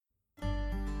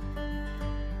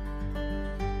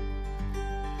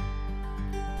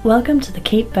Welcome to the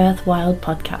Keep Birth Wild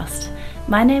podcast.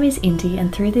 My name is Indy,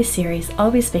 and through this series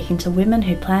I'll be speaking to women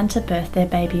who plan to birth their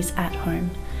babies at home.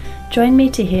 Join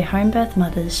me to hear home birth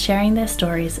mothers sharing their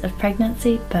stories of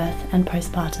pregnancy, birth and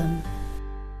postpartum.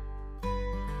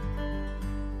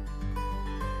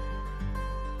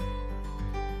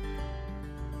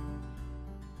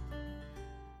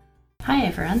 Hi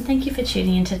everyone, thank you for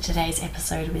tuning into today's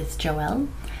episode with Joelle.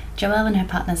 Joelle and her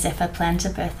partner Zephyr plan to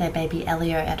birth their baby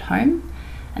Elio at home.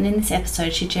 And in this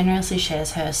episode, she generously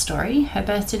shares her story. Her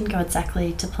birth didn't go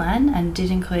exactly to plan and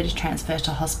did include a transfer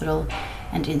to hospital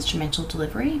and instrumental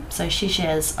delivery. So she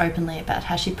shares openly about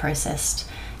how she processed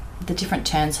the different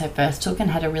turns her birth took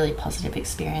and had a really positive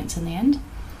experience in the end.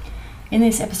 In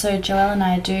this episode, Joelle and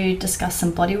I do discuss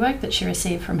some bodywork that she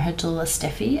received from her doula,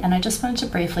 Steffi, and I just wanted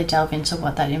to briefly delve into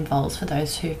what that involves for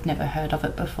those who've never heard of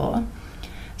it before.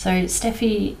 So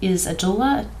Steffi is a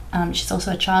doula. She's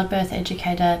also a childbirth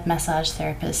educator, massage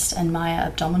therapist, and Maya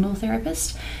abdominal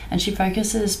therapist, and she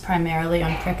focuses primarily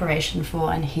on preparation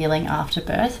for and healing after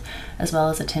birth, as well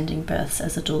as attending births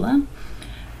as a doula.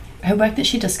 Her work that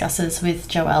she discusses with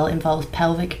Joelle involves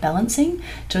pelvic balancing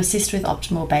to assist with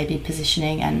optimal baby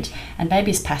positioning and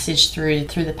baby's passage through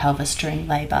the pelvis during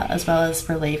labour, as well as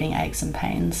relieving aches and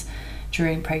pains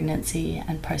during pregnancy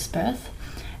and post-birth.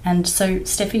 And so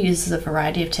Steffi uses a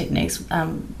variety of techniques,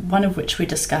 one of which we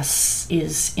discuss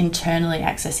is internally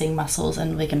accessing muscles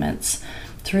and ligaments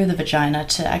through the vagina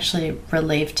to actually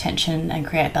relieve tension and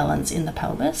create balance in the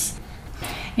pelvis.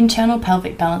 Internal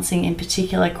pelvic balancing in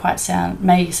particular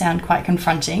may sound quite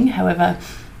confronting, however,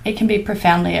 it can be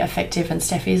profoundly effective, and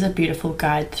Steffi is a beautiful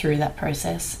guide through that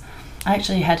process. I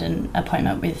actually had an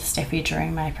appointment with Steffi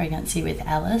during my pregnancy with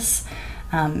Alice.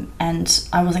 And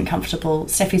I wasn't comfortable.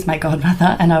 Steffi's my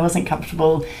godmother, and I wasn't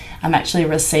comfortable actually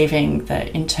receiving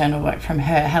the internal work from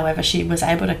her. However, she was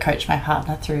able to coach my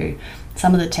partner through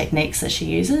some of the techniques that she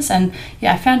uses, and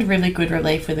I found really good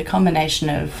relief with a combination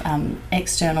of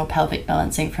external pelvic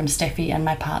balancing from Steffi and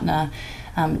my partner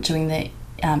doing the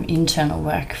internal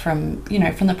work from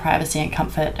the privacy and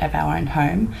comfort of our own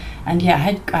home. And I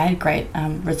had great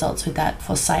results with that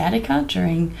for sciatica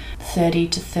during 30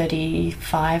 to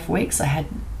 35 weeks. I had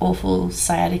awful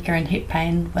sciatica and hip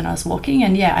pain when I was walking,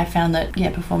 and I found that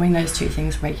performing those two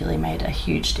things regularly made a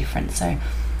huge difference. So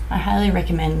I highly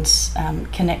recommend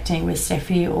connecting with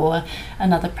Steffi or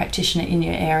another practitioner in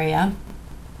your area.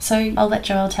 So I'll let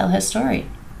Joelle tell her story.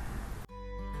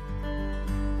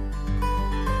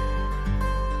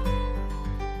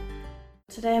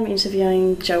 Today I'm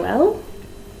interviewing Joelle,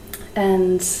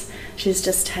 and she's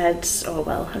just had,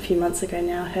 a few months ago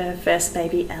now, her first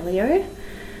baby Elio.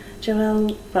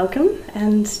 Joelle, welcome,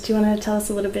 and do you want to tell us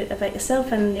a little bit about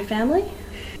yourself and your family?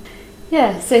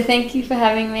 Yeah, so thank you for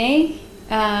having me.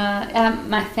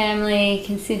 My family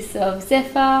consists of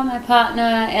Zephyr, my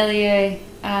partner, Elio,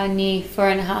 our new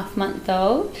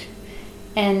 4.5-month-old,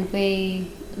 and we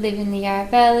live in the Yarra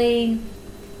Valley.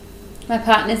 My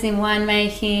partner's in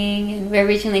winemaking, and we're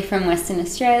originally from Western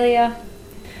Australia.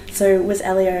 So was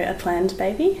Elio a planned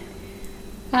baby?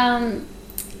 I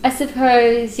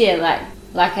suppose,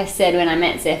 like I said, when I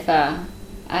met Zephyr,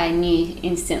 I knew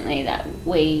instantly that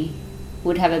we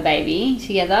would have a baby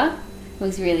together. It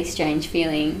was a really strange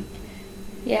feeling.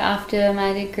 After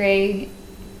my degree,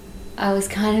 I was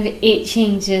kind of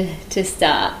itching to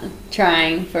start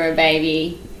trying for a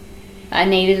baby. I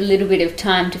needed a little bit of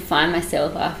time to find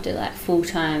myself after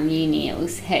full-time uni. It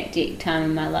was a hectic time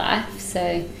in my life.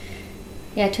 So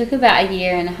it took about 1.5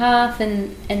 years,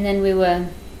 and then we were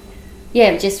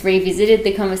just revisited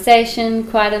the conversation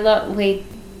quite a lot.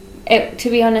 To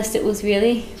be honest, it was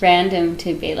really random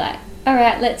to be like, all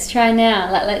right, let's try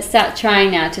now. Let's start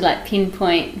trying now, to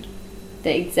pinpoint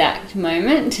the exact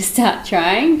moment to start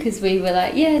trying, because we were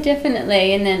like, yeah,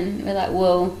 definitely. And then we're like,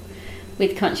 well,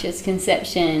 with conscious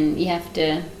conception, you have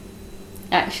to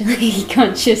actually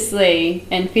consciously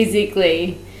and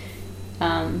physically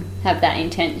have that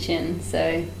intention.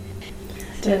 So,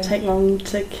 did it take long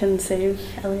to conceive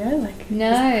Elio?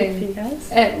 No, was it quick for you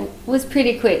guys? It was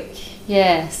pretty quick.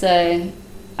 Yeah. So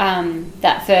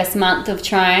that first month of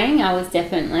trying, I was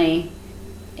definitely.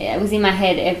 It was in my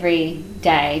head every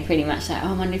day, pretty much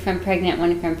I wonder if I'm pregnant,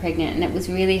 and it was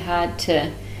really hard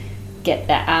to get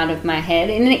that out of my head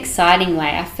in an exciting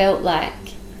way. I felt like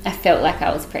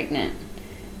I was pregnant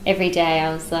every day.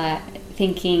 I was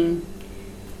thinking,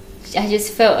 I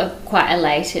just felt quite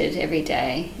elated every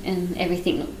day, and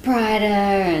everything looked brighter,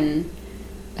 and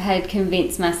I had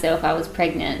convinced myself I was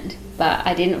pregnant, but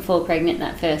I didn't fall pregnant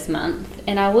that first month,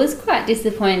 and I was quite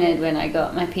disappointed when I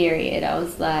got my period. I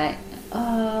was like,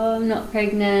 oh, I'm not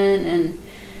pregnant, and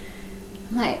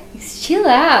I'm like, chill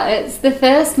out. It's the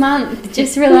first month.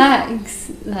 Just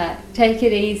relax. Like, take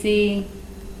it easy.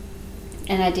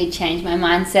 And I did change my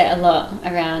mindset a lot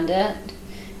around it.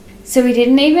 So we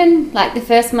didn't even, like, the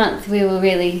first month we were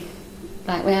really,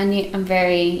 like, I'm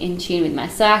very in tune with my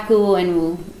cycle, and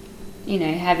we'll, you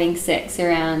know, having sex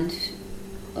around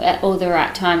at all the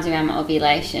right times around my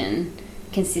ovulation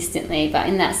consistently. But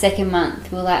in that second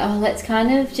month, we're like, oh, let's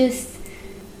kind of just,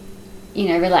 you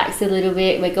know, relax a little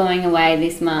bit. We're going away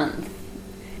this month.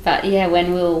 But yeah,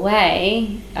 when we were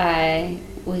away, I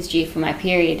was due for my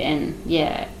period, and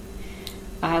yeah,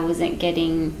 I wasn't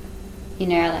getting, you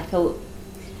know, like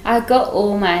I got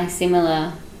all my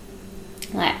similar,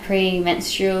 like,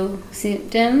 premenstrual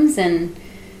symptoms, and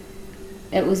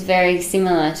it was very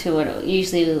similar to what it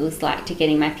usually was like to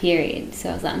getting my period. So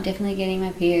I was like, I'm definitely getting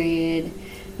my period.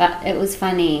 But it was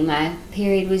funny, my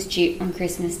period was due on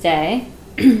Christmas Day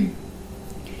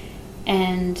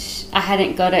and I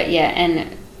hadn't got it yet, and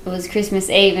it was Christmas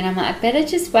Eve, and I'm like, I better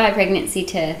just buy a pregnancy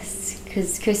test,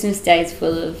 because Christmas Day is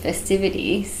full of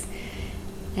festivities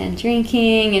and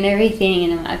drinking and everything,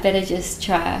 and I'm like, I better just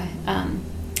try,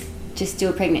 just do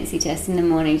a pregnancy test in the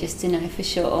morning just to know for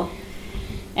sure.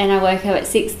 And I woke up at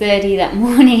 6:30 that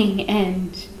morning,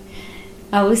 and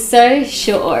I was so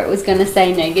sure it was going to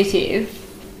say negative,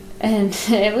 and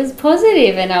it was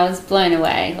positive, and I was blown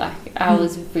away. Like, I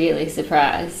was really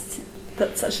surprised.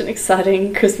 That's such an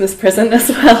exciting Christmas present as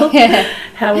well. Yeah.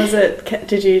 How was it?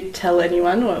 Did you tell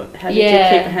anyone, or how did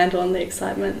you keep a handle on the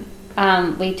excitement?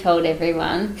 We told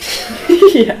everyone.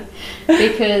 Yeah.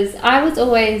 Because I was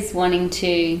always wanting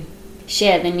to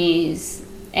share the news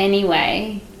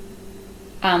anyway,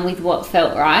 with what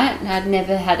felt right. I'd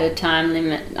never had a time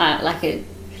limit,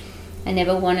 I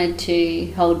never wanted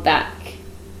to hold back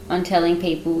on telling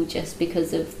people just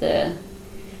because of the,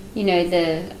 you know,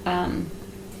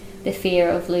 the fear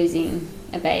of losing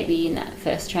a baby in that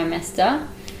first trimester.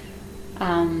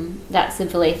 That's a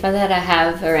belief that I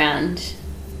have around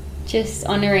just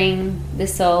honouring the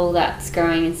soul that's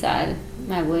growing inside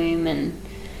my womb.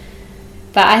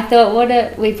 But I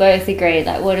thought, we both agreed,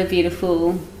 like, what a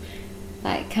beautiful,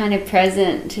 like, kind of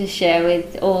present to share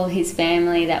with all his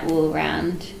family that were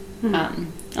around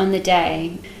on the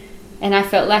day. And I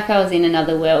felt like I was in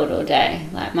another world all day.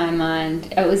 Like, my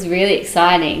mind, it was really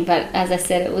exciting, but as I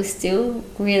said, it was still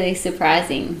really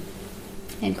surprising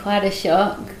and quite a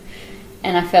shock.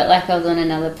 And I felt like I was on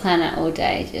another planet all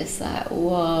day, just like,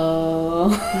 whoa.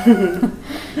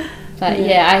 But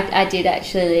yeah, I did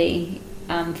actually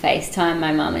FaceTime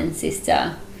my mum and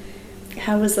sister.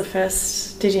 How was the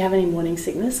first, did you have any morning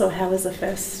sickness, or how was the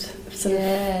first sort of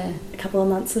a couple of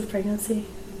months of pregnancy?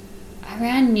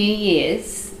 Around New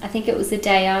Year's, I think it was the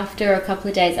day after, or a couple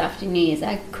of days after New Year's,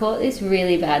 I caught this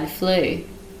really bad flu.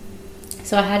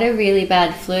 So I had a really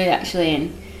bad flu, actually,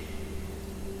 and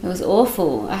it was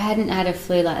awful. I hadn't had a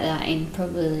flu like that in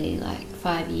probably like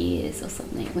 5 years or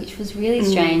something, which was really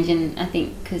strange. And I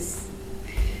think because,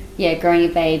 yeah, growing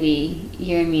a baby,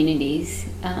 your immunity's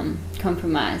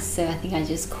compromised. So I think I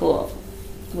just caught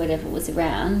whatever was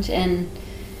around. And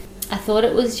I thought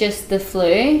it was just the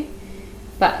flu,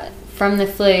 but from the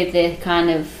flu, the kind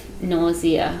of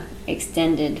nausea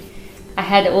extended. I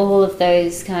had all of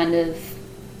those kind of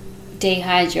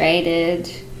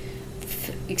dehydrated,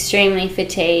 extremely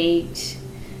fatigued,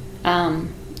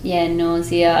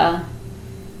 nausea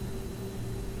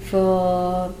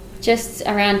for just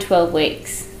around 12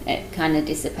 weeks. It kind of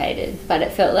dissipated, but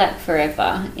it felt like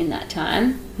forever in that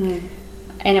time.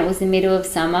 And it was the middle of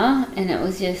summer, and it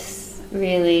was just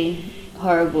really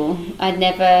horrible. I'd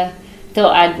never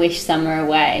thought I'd wish summer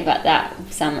away, but that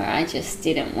summer I just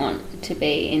didn't want to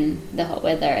be in the hot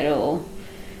weather at all.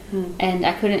 And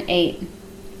I couldn't eat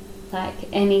like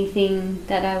anything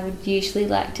that I would usually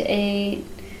like to eat.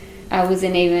 I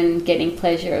wasn't even getting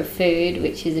pleasure of food,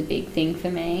 which is a big thing for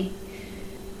me.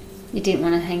 I didn't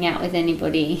want to hang out with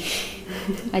anybody.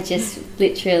 I just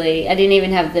literally, I didn't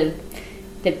even have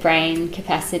the brain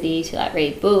capacity to like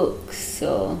read books,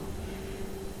 or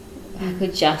I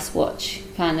could just watch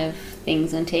kind of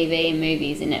things on TV and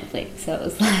movies and Netflix. So it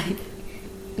was like,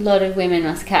 a lot of women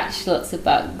must catch lots of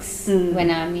bugs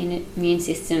when our immune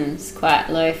system's quite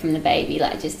low from the baby,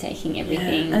 like just taking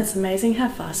everything. Yeah, it's amazing how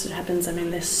fast it happens. I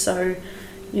mean, they're so,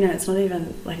 you know, it's not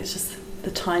even like, it's just the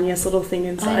tiniest little thing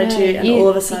inside you, and all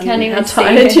of a sudden how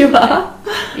tired you are.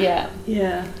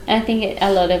 Yeah. I think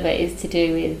a lot of it is to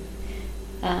do with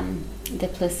the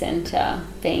placenta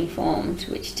being formed,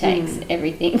 which takes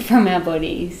everything from our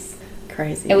bodies.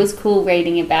 Crazy. It was cool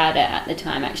reading about it at the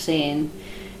time, actually, and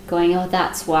going, oh,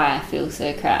 that's why I feel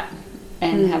so crap.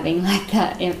 and having like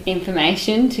that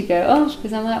information to go off,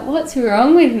 because I'm like, what's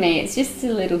wrong with me? It's just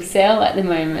a little cell at the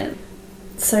moment.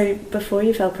 So before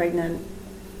you fell pregnant,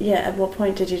 at what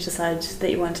point did you decide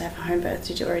that you wanted to have a home birth?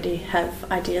 Did you already have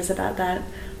ideas about that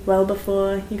well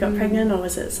before you got pregnant, or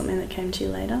was it something that came to you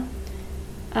later?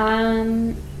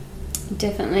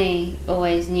 Definitely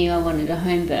always knew I wanted a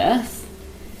home birth.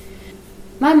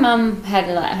 My mum had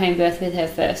a home birth with her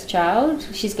first child.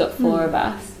 She's got 4 of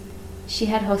us. She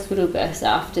had hospital births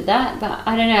after that, but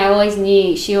I don't know, I always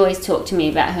knew, she always talked to me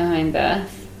about her home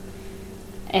birth.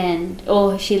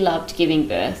 Or she loved giving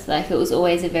birth. Like, it was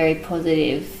always a very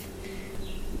positive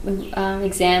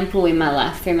example in my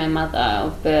life through my mother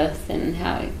of birth and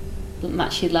how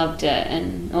much she loved it,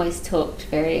 and always talked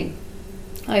very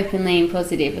openly and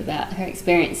positive about her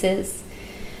experiences.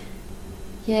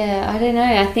 I don't know,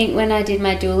 I think when I did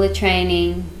my doula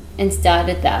training and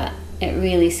started that, it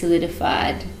really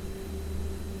solidified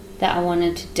that I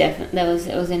wanted to it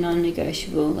was a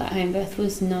non-negotiable. Home birth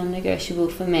was non-negotiable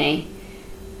for me.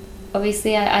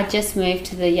 Obviously, I just moved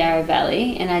to the Yarra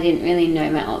Valley and I didn't really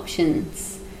know my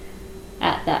options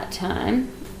at that time.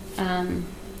 And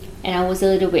I was a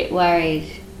little bit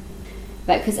worried.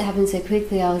 But because it happened so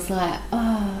quickly, I was like,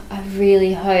 oh, I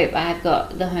really hope I've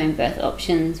got the home birth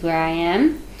options where I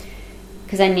am.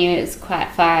 Because I knew it was quite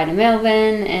far out of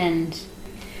Melbourne, and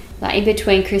in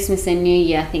between Christmas and New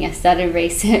Year, I think I started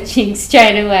researching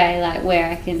straight away,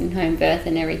 where I can home birth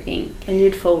and everything. And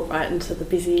you'd fall right into the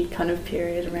busy kind of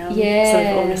period around sort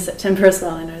of August, September as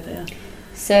well, I know there.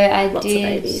 So I lots did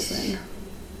of babies then.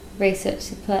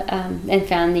 Research and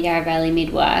found the Yarra Valley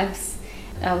midwives.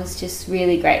 I was just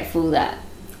really grateful that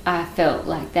I felt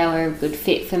like they were a good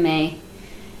fit for me.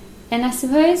 And I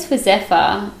suppose for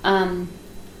Zephyr,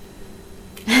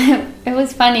 it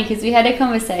was funny because we had a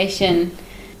conversation.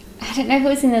 I don't know if it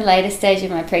was in the later stage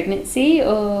of my pregnancy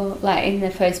or in the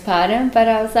postpartum, but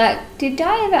I was like, did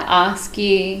I ever ask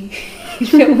you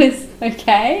if it was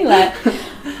okay,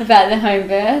 about the home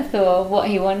birth or what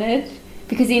he wanted?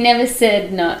 Because he never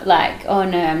said oh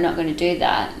no, I'm not going to do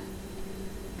that.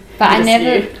 But I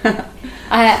never,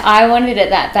 I wanted it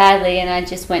that badly, and I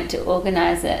just went to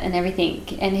organise it and everything,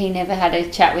 and he never had a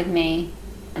chat with me.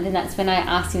 And then that's when I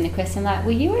asked him the question,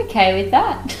 were you okay with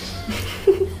that?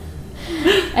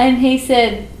 And he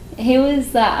said, he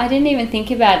was I didn't even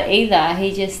think about it either.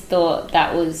 He just thought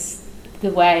that was the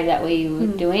way that we were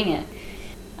doing it.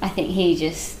 I think he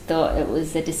just thought it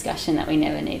was a discussion that we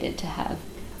never needed to have.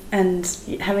 And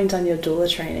having done your doula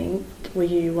training, were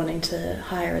you wanting to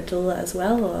hire a doula as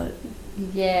well, or?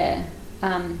 Yeah,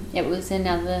 it was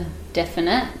another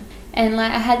definite. And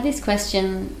I had this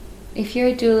question, if you're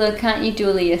a doula, can't you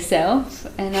doula yourself?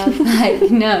 And I was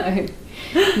like, no,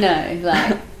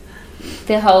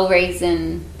 the whole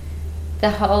reason,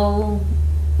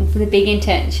 the big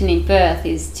intention in birth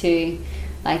is to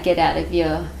get out of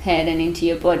your head and into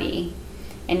your body.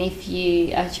 And if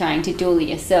you are trying to doula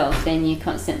yourself, then you're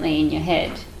constantly in your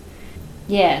head.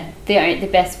 Yeah, the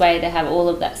best way to have all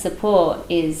of that support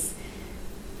is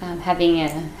having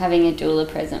a doula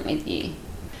present with you.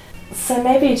 So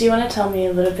maybe, do you want to tell me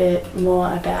a little bit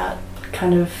more about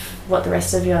kind of what the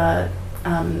rest of your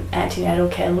antenatal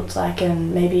care looked like,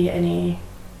 and maybe any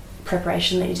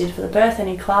preparation that you did for the birth,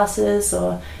 any classes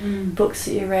or books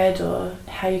that you read, or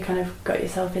how you kind of got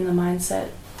yourself in the mindset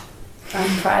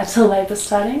prior to labour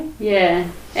starting? Yeah,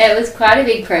 it was quite a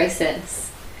big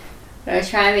process, but I'll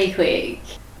try and be quick.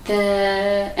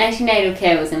 The antenatal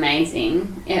care was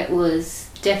amazing. It was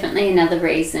definitely another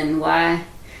reason why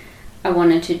I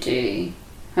wanted to do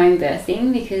home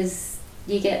birthing, because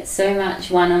you get so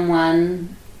much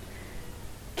one-on-one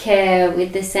care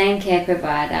with the same care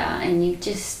provider, and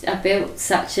I built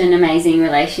such an amazing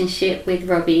relationship with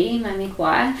Robbie, my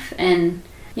midwife, and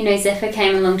Zephyr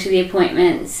came along to the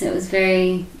appointments. It was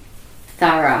very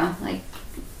thorough.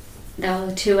 They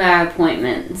were 2-hour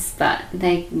appointments, but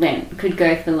they could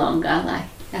go for longer. I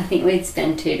think we'd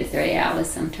spend 2 to 3 hours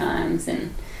sometimes,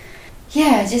 and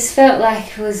I just felt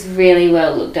like it was really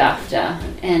well looked after,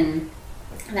 and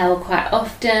they were quite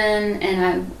often, and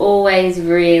I always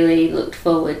really looked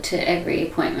forward to every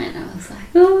appointment. I was like,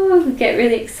 oh, get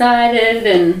really excited,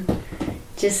 and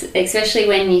just especially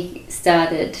when you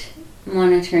started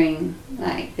monitoring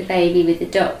the baby with the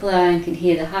Doppler and could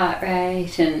hear the heart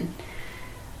rate, and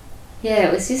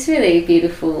it was just really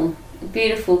beautiful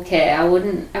care. I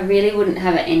really wouldn't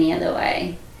have it any other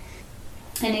way.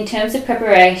 And in terms of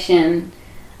preparation,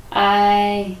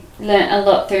 I learnt a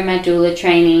lot through my doula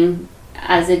training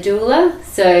as a doula,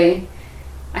 so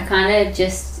I kind of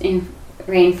just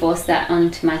reinforced that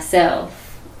onto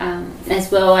myself. As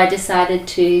well, I picked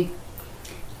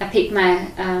my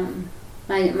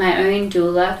my own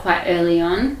doula quite early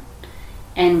on,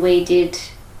 and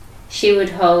Steffi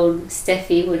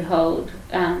would hold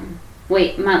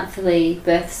monthly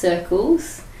birth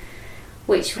circles,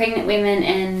 which pregnant women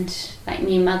and like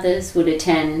new mothers would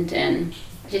attend, and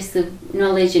just the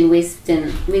knowledge and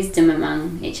wisdom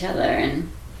among each other. And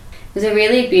it was a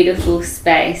really beautiful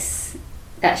space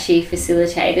that she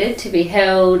facilitated to be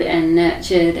held and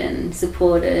nurtured and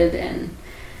supported. And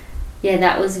yeah,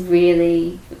 that was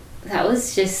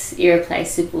just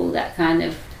irreplaceable, that kind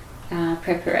of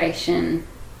preparation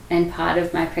and part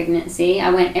of my pregnancy. I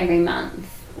went every month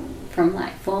from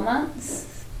like 4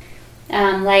 months.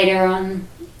 Later on,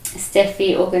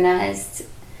 Steffi organised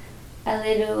a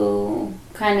little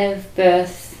kind of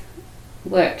birth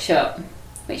workshop,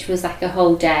 which was like a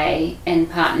whole day, and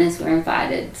partners were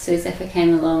invited. So Zephyr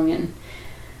came along and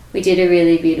we did a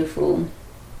really beautiful,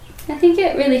 I think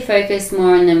it really focused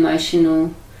more on the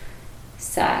emotional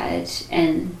side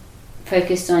and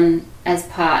focused on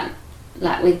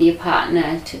like with your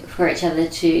partner for each other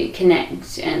to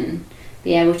connect and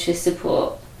be able to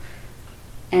support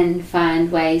and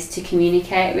find ways to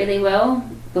communicate really well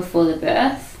before the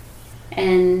birth.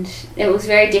 And it was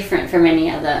very different from any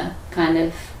other kind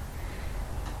of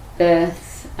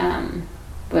birth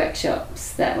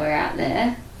workshops that were out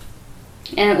there.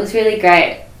 And it was really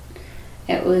great.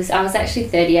 I was actually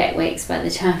 38 weeks by the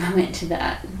time I went to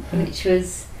that, which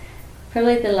was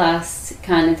probably the last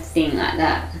kind of thing like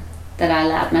that I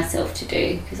allowed myself to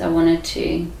do, because I wanted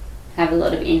to have a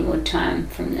lot of inward time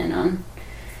from then on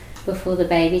before the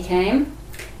baby came.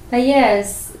 But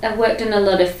yes, I worked on a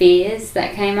lot of fears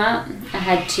that came up.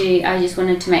 I just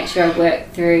wanted to make sure I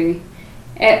worked through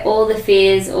all the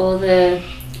fears, all the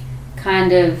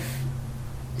kind of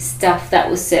stuff that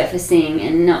was surfacing,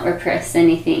 and not repress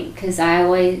anything, because I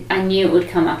knew it would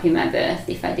come up in my birth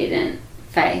if I didn't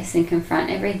face and confront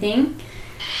everything.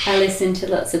 I listened to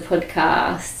lots of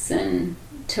podcasts and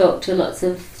talked to lots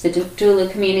of the doula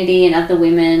community and other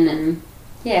women, and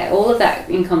yeah, all of that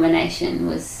in combination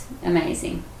was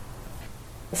amazing.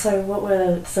 So what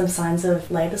were some signs of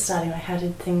labour starting? Like, how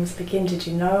did things begin? Did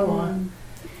you know? Or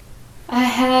I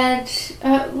had,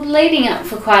 leading up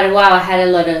for quite a while, I had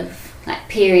a lot of like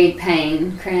period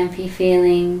pain, crampy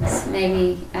feelings,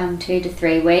 maybe 2 to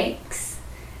 3 weeks.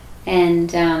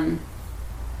 And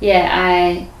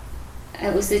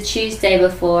it was the Tuesday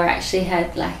before, I actually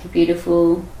had like a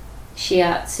beautiful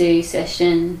shiatsu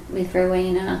session with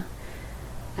Rowena.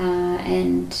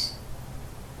 And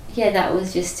yeah, that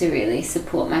was just to really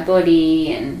support my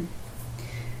body and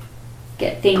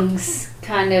get things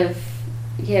kind of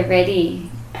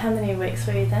ready. How many weeks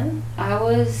were you then? I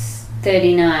was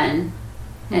 39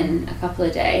 and a couple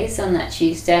of days on that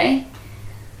Tuesday.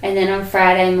 And then on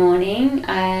Friday morning,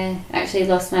 I actually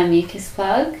lost my mucus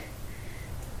plug.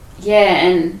 Yeah,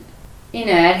 and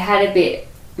I'd had a bit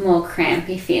more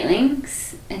crampy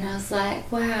feelings, and I was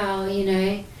like, wow,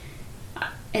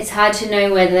 it's hard to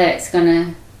know whether it's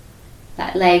gonna,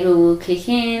 that labour will kick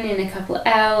in a couple of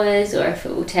hours, or if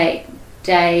it will take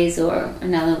days or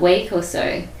another week or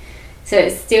so. So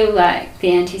it's still like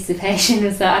the anticipation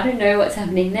was like, I don't know what's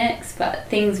happening next, but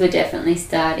things were definitely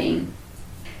starting.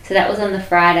 So that was on the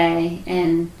Friday,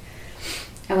 and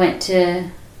I went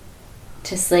to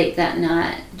sleep that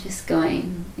night just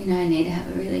going, I need to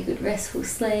have a really good restful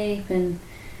sleep, and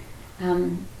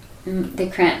the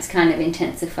cramps kind of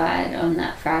intensified on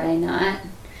that Friday night,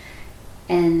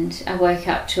 and I woke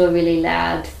up to a really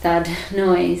loud thud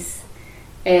noise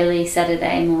early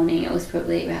Saturday morning. It was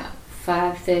probably about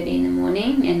 5:30 in the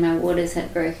morning, and my waters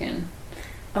had broken.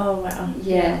 Oh wow.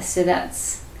 Yeah, so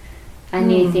I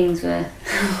knew things were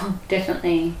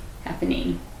definitely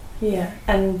happening. Yeah,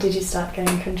 and did you start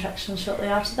getting contractions shortly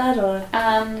after that, or?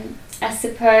 I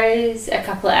suppose a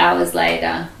couple of hours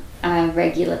later, a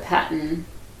regular pattern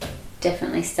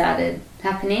definitely started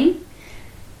happening.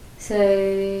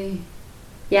 So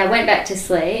yeah, I went back to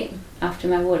sleep after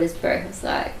my waters broke. I was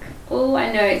like, oh,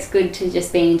 I know it's good to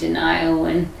just be in denial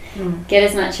and get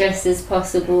as much rest as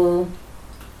possible.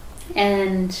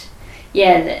 And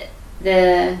yeah,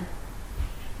 the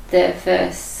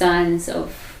first signs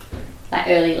of like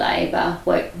early labour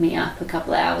woke me up a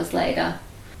couple of hours later.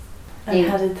 And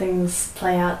how did things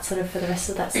play out sort of for the rest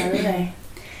of that Saturday?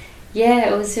 Yeah,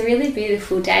 it was a really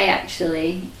beautiful day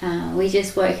actually. We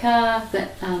just woke up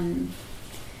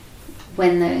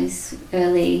when those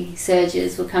early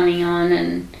surges were coming on,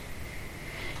 and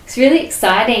it's really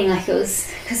exciting. Like it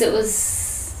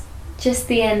was just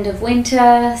the end of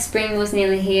winter, spring was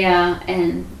nearly here,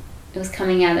 and it was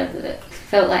coming out of it.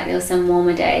 Felt like there were some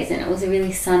warmer days, and it was a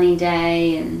really sunny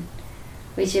day, and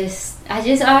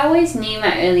I always knew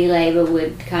my early labour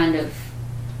would kind of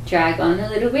drag on a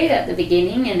little bit at the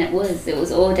beginning, and it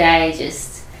was all day,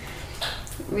 just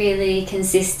really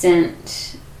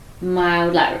consistent,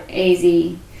 mild, like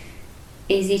easy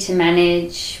to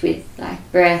manage with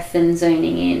like breath and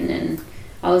zoning in, and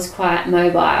I was quite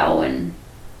mobile and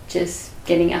just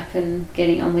getting up and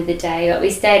getting on with the day. But we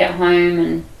stayed at home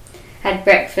and had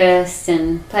breakfast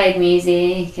and played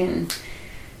music, and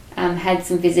had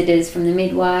some visitors from the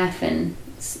midwife, and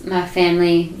my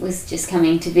family was just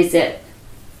coming to visit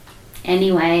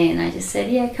anyway, and I just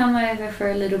said, yeah, come over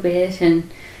for a little bit. And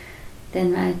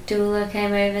then my doula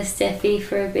came over, Steffi,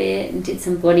 for a bit and did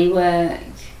some body work.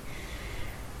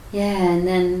 Yeah, and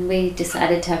then we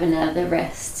decided to have another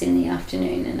rest in the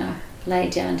afternoon, and I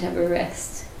laid down to have a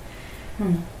rest.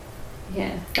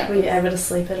 Yeah. Were you able to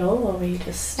sleep at all, or were you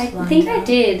just I lying think down? I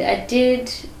did. I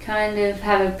did kind of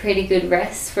have a pretty good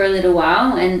rest for a little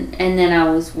while, and then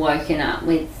I was woken up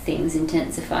with things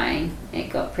intensifying. It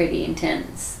got pretty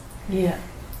intense. Yeah.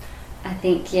 I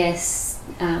think, yes,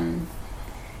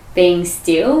 being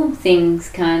still, things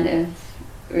kind of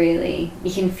really,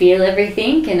 you can feel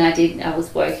everything, and I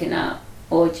was woken up,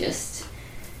 or just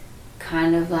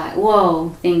kind of like,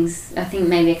 whoa, things, I think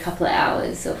maybe a couple of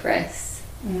hours of rest.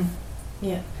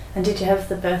 Yeah. And did you have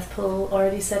the birth pool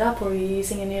already set up, or were you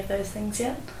using any of those things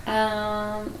yet?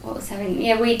 What was happening?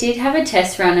 Yeah, we did have a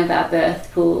test run of our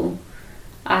birth pool.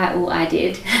 I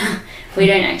did. We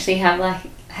don't actually have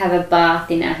a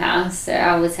bath in our house, so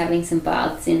I was having some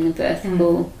baths in the birth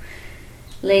pool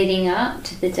leading up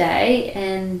to the day,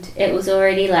 and it was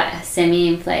already like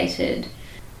semi-inflated.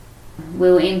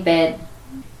 We were in bed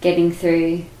getting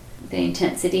through the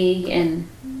intensity, and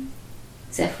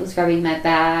Zeph was rubbing my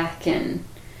back, and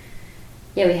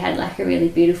yeah, we had like a really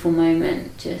beautiful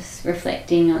moment just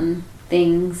reflecting on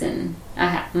things, and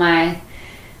my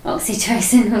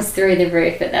oxytocin was through the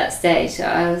roof at that stage, so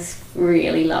I was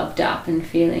really loved up and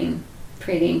feeling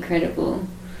pretty incredible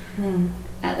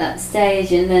at that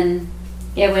stage. And then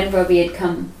yeah, when Robbie had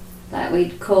come, like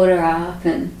we'd called her up,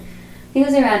 and I think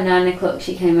it was around 9 o'clock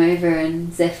she came over,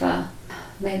 and Zephyr,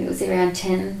 maybe it was around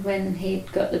 10 when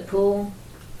he'd got the pool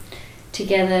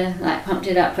together, like pumped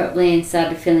it up properly and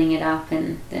started filling it up,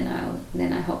 and then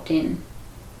I hopped in.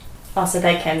 Oh, so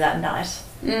they came that night?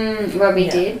 Robbie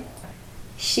did.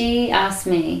 She asked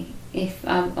me if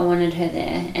I wanted her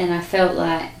there, and I felt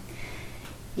like,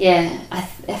 I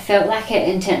felt like it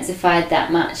intensified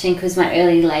that much, and because my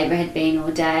early labour had been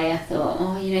all day, I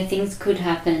thought, things could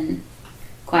happen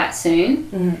quite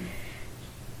soon.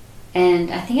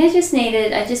 And I think I just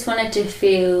wanted to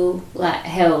feel like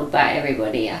held by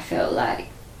everybody. I felt like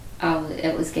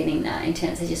it was getting that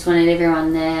intense. I just wanted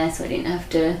everyone there, so I didn't have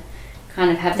to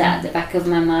kind of have that at the back of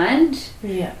my mind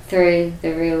through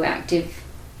the real active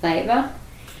labour.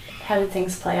 How did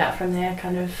things play out from there?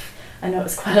 Kind of, I know it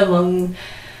was quite a long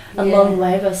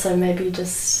labour, so maybe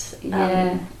just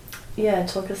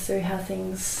talk us through how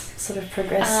things sort of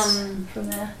progressed from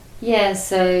there. Yeah,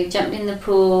 so jumped in the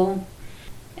pool.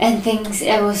 And things,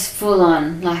 it was full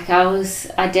on. Like I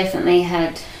wasn't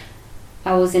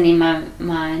in my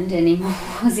mind anymore.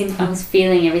 I was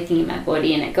feeling everything in my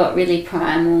body, and it got really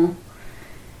primal.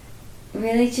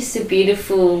 Really just a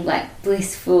beautiful, like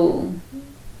blissful,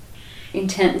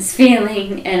 intense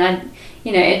feeling. And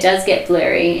it does get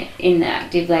blurry in the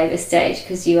active labour stage,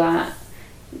 because I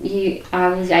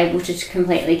was able to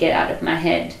completely get out of my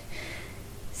head.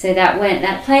 So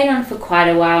that played on for quite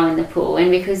a while in the pool,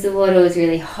 and because the water was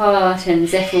really hot and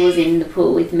Zephyr was in the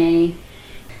pool with me,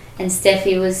 and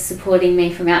Steffi was supporting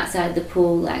me from outside the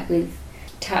pool, like with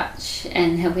touch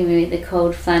and helping me with the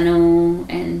cold flannel,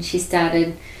 and she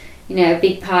started, a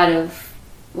big part of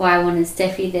why I wanted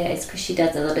Steffi there is because she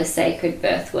does a lot of sacred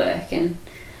birth work, and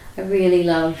I really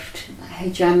loved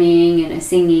her drumming and her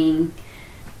singing.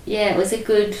 Yeah, it was a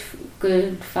good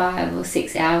 5 or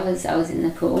 6 hours I was in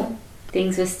the pool.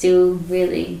 Things were still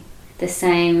really the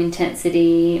same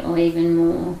intensity, or even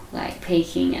more, like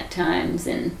peaking at times.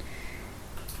 And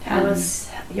how was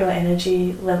your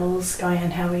energy levels going,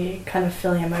 and how were you kind of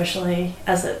feeling emotionally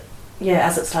as it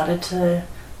started to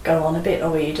go on a bit, or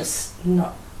were you just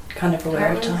not kind of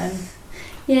aware of time?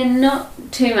 Yeah, not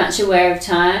too much aware of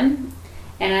time,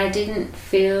 and I didn't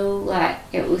feel like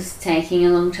it was taking a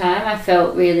long time. I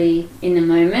felt really in the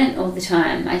moment all the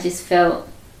time. I just felt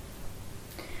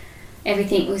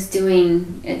everything was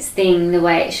doing its thing the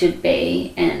way it should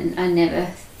be, and I never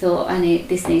thought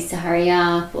this needs to hurry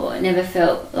up, or never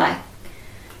felt like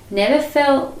I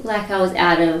was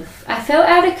I felt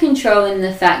out of control in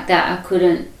the fact that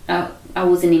I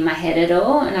wasn't in my head at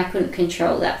all, and I couldn't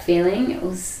control that feeling. I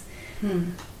was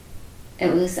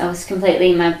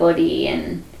completely in my body,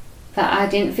 and but I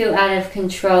didn't feel out of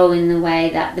control in the way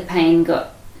that the pain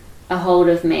got a hold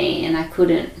of me and I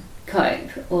couldn't cope,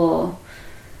 or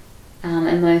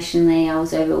emotionally I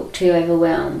was too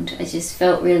overwhelmed. I just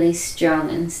felt really strong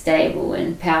and stable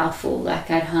and powerful,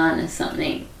 like I'd harnessed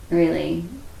something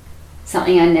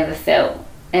I never felt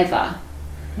ever.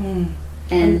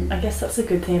 And I guess that's a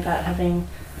good thing about having,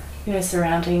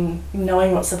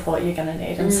 knowing what support you're going to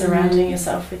need and surrounding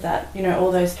yourself with that.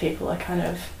 All those people are kind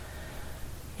of,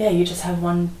 you just have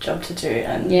one job to do,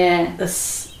 and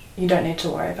you don't need to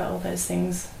worry about all those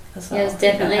things as well. It was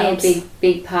definitely a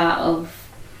big part of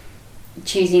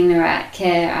choosing the right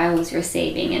care I was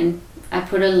receiving, and I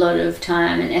put a lot of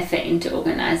time and effort into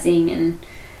organising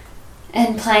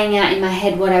and playing out in my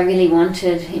head what I really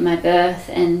wanted in my birth.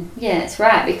 And it's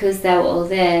right, because they were all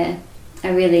there, I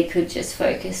really could just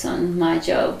focus on my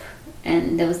job,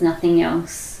 and there was nothing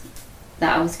else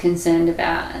that I was concerned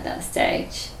about at that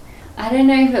stage. I don't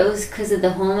know if it was because of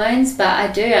the hormones, but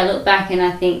I look back and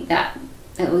I think that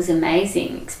it was an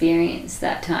amazing experience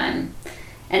that time.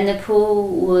 And the pool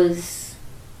was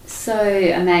so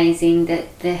amazing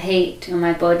that the heat on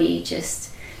my body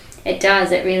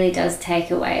it really does take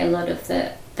away a lot of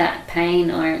that pain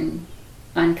or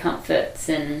uncomforts,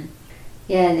 and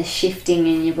the shifting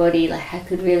in your body. Like I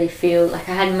could really feel, like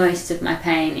I had most of my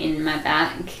pain in my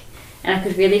back, and I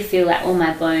could really feel like all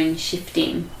my bones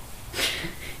shifting.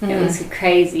 It was a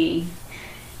crazy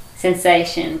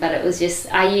sensation, but it was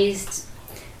just, I used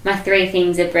my 3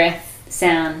 things of breath,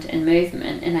 sound and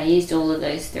movement, and I used all of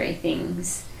those 3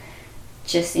 things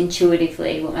just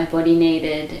intuitively, what my body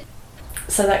needed.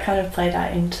 So that kind of played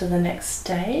out into the next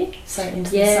day, so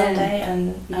into the Sunday,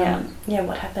 and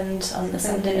what happened on the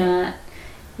Sunday night.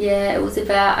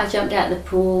 I jumped out of the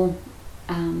pool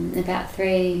about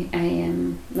 3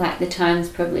 a.m. Like the time's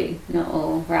probably not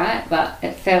all right, but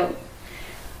it felt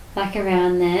like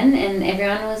around then, and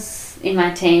everyone was in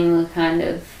my team were kind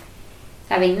of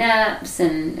having naps,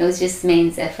 and it was just me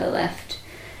and Zephyr left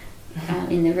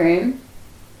in the room.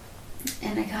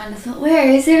 And I kind of thought, where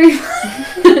is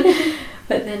everyone?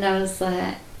 But then I was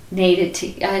like, I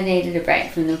needed a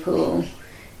break from the pool,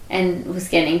 and was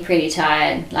getting pretty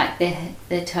tired. Like the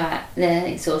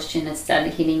exhaustion had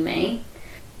started hitting me,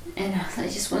 and I was like, I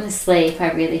just want to sleep.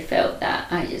 I really felt that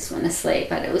I just want to sleep,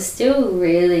 but it was still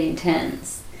really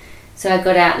intense. So I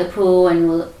got out the pool and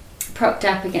was propped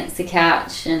up against the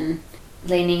couch and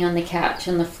leaning on the couch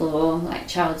on the floor, like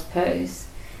child's pose,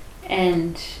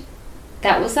 and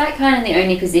that was like kind of the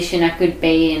only position I could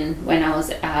be in when I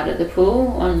was out of the pool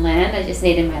on land. I just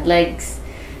needed my legs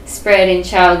spread in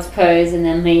child's pose and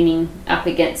then leaning up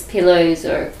against pillows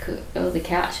or the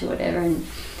couch or whatever, and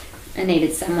I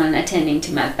needed someone attending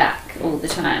to my back all the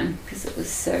time because it was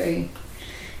so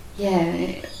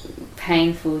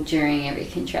painful during every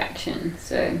contraction.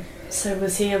 So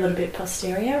was he a little bit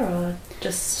posterior or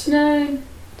just... No,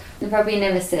 I probably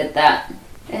never said that.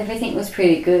 Everything was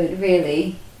pretty good,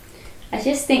 really. I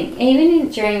just think even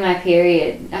during my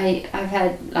period, I've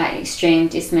had like extreme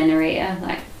dysmenorrhea,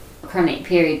 like chronic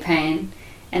period pain,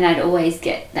 and I'd always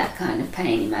get that kind of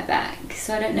pain in my back.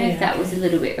 So I don't know if that was a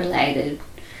little bit related.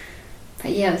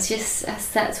 But it was just,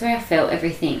 that's where I felt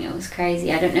everything. It was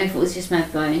crazy. I don't know if it was just my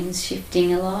bones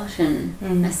shifting a lot and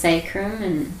my sacrum,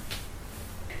 and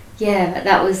but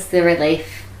that was the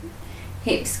relief.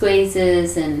 Hip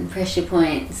squeezes and pressure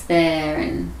points there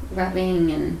and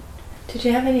rubbing. And did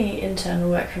you have any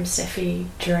internal work from Steffi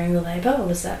during the labour, or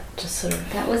was that just sort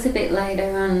of... That was a bit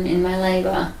later on in my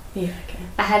labour. Yeah, okay.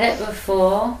 I had it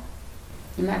before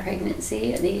in my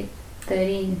pregnancy at the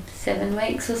 37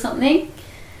 weeks or something.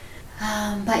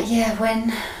 But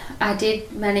when I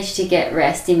did manage to get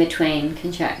rest in between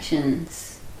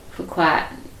contractions for quite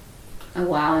a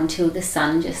while until the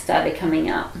sun just started coming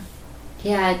up.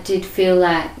 I did feel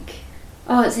like,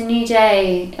 it's a new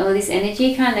day, all this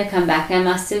energy kind of come back. I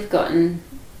must have gotten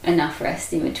enough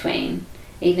rest in between,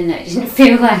 even though it didn't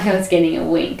feel like I was getting a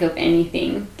wink of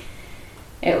anything.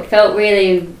 It felt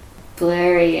really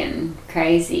blurry and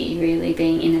crazy, really,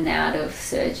 being in and out of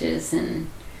surges and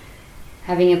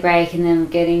having a break and then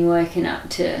getting woken up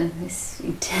to this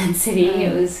intensity.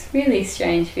 It was really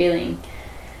strange feeling.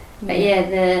 But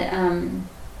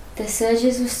the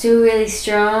surges were still really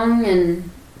strong, and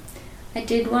I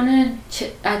did want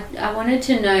to I wanted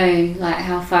to know like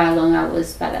how far along I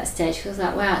was by that stage, because I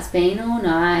was like, wow, it's been all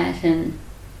night, and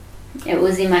it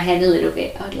was in my head a little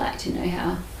bit. I'd like to know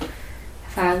how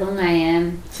far along I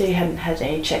am. So you hadn't had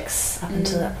any checks up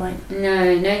until that point?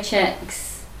 No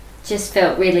checks. Just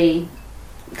felt really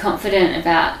confident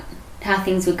about how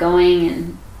things were going,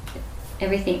 and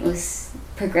everything was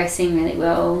progressing really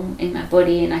well in my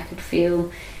body, and I could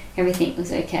feel everything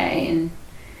was okay. And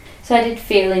so I did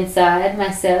feel inside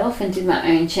myself and did my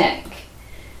own check.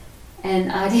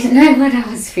 And I didn't know what I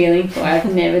was feeling for.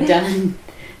 I've never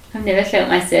felt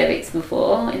my cervix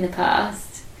before in the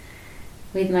past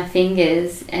with my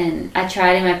fingers. And I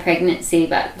tried in my pregnancy,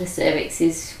 but the cervix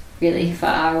is really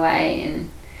far away. And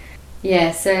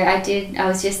yeah, so I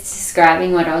was just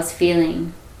describing what I was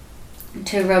feeling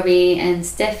to Robbie and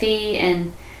Steffi,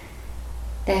 and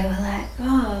they were like,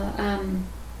 oh,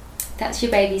 that's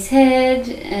your baby's head.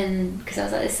 And because I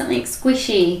was like, there's something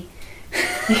squishy.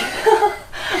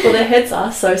 Well, their heads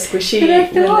are so squishy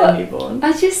when they're newborn.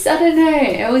 I don't know.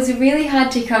 It was really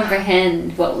hard to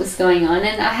comprehend what was going on.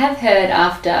 And I have heard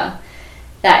after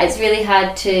that it's really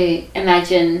hard to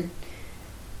imagine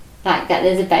like that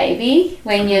there's a baby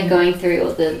when you're going through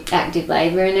all the active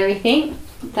labour and everything.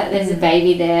 That there's a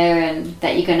baby there and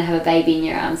that you're going to have a baby in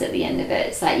your arms at the end of it.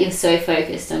 It's like you're so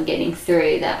focused on getting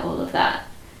through all of that.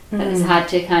 That it's hard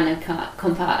to kind of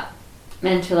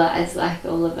compartmentalise like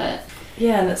all of it.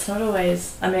 Yeah, and it's not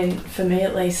always, I mean, for me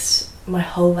at least, my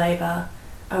whole labour,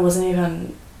 I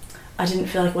didn't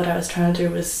feel like what I was trying to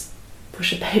do was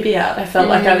push a baby out. I felt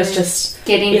like I was just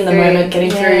getting through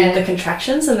the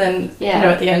contractions, and then,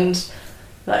 at the end,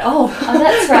 like, oh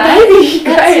that's right. Baby,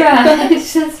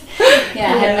 that's right.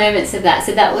 I had moments of that.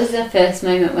 So that was the first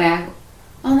moment where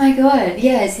oh my God,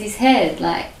 it's his head.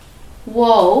 Like,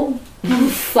 whoa.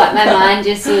 Like my mind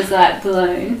just was like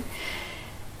blown.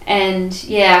 And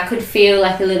I could feel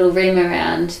like a little rim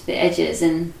around the edges,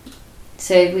 and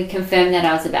so we confirmed that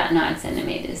I was about 9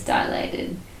 centimetres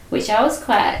dilated, which I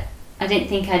didn't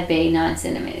think I'd be 9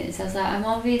 centimetres. I was like, I'm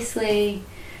obviously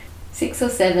 6 or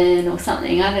 7 or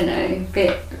something, I don't know,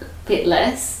 bit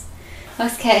less. I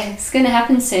was okay, it's going to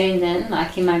happen soon then,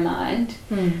 like in my mind.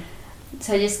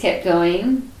 So I just kept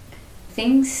going.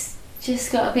 Things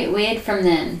just got a bit weird from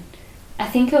then. I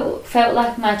think it felt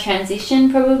like my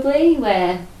transition probably,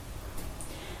 where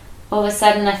all of a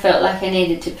sudden I felt like I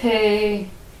needed to poo,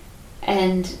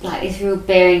 and like this real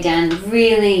bearing down,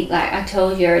 really, like I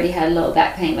told you I already had lower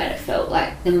back pain, but it felt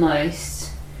like the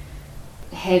most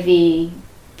heavy,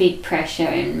 big pressure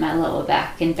in my lower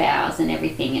back and bowels and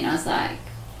everything, and I was like,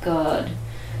 God.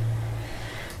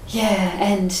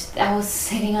 And I was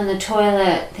sitting on the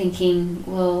toilet thinking,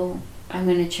 well, I'm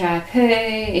going to try poo.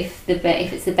 If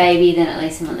it's the baby, then at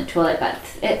least I'm on the toilet. But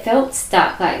it felt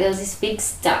stuck. Like there was this big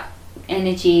stuck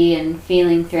energy and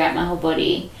feeling throughout my whole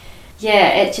body.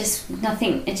 It just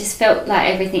felt like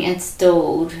everything had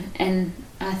stalled. And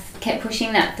I kept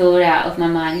pushing that thought out of my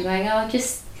mind, going, oh,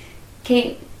 just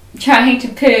keep trying to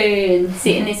poo and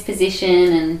sit in this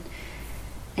position.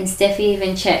 And Steffi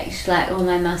even checked like all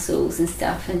my muscles and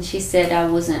stuff. And she said I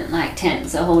wasn't like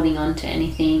tense or holding on to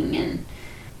anything. And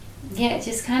it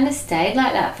just kind of stayed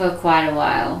like that for quite a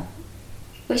while,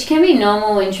 which can be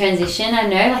normal in transition. I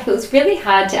know, like it was really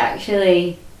hard to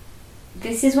actually,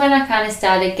 this is when I kind of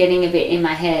started getting a bit in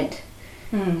my head.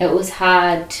 It was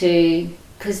hard to,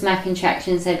 because my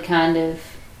contractions had kind of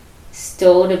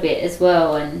stalled a bit as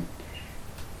well, and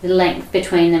the length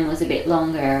between them was a bit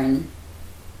longer. And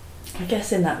I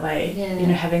guess in that way,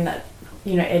 having that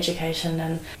education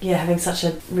and having such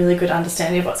a really good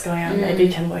understanding of what's going on maybe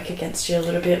can work against you a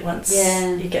little bit once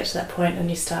you get to that point and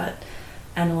you start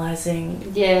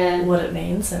analysing what it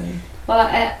means. And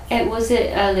it was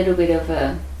a little bit of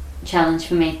a challenge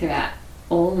for me throughout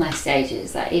all my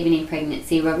stages. Like even in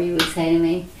pregnancy, Robbie would say to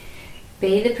me,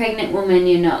 be the pregnant woman,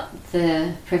 you're not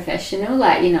the professional.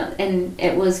 Like you're not. And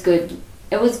it was good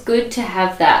to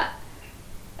have that,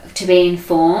 to be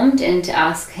informed and to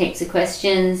ask heaps of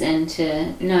questions and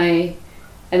to know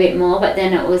a bit more. But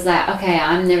then it was like, okay,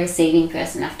 I'm the receiving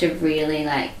person. I have to really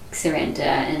like surrender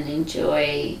and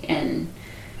enjoy, and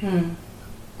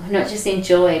not just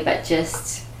enjoy but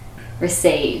just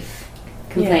receive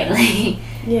completely.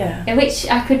 Which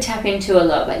I could tap into a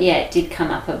lot, but it did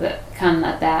come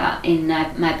about in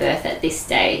my birth at this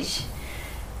stage.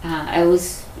 I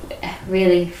was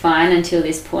really fine until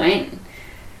this point.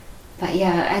 But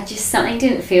something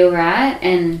didn't feel right,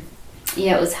 and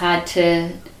it was hard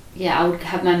to, I would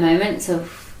have my moments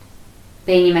of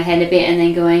being in my head a bit and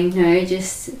then going, no,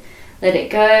 just let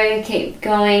it go, keep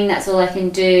going, that's all I can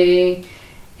do,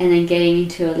 and then getting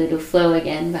into a little flow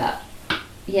again. But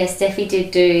Steffi did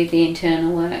do the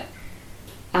internal work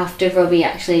after Robbie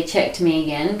actually checked me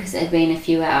again, because it had been a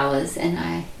few hours, and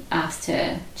I asked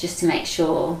her just to make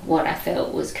sure what I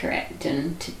felt was correct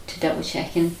and to double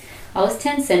check. And I was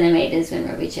 10 centimetres when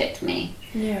Robbie checked me.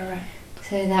 Yeah, right.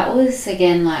 So that was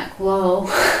again like, whoa,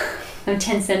 I'm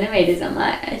 10 centimetres. I'm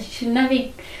like,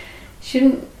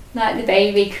 shouldn't like the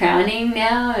baby crowning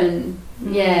now, and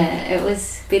yeah, it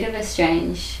was a bit of a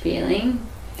strange feeling.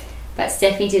 But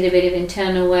Steffi did a bit of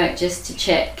internal work just to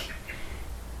check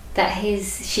that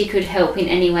she could help in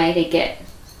any way to get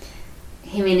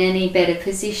him in any better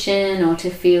position, or to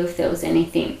feel if there was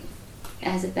anything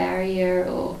as a barrier.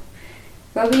 Or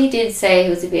Robbie did say he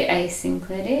was a bit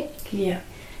asynclitic. Yeah.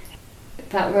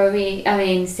 But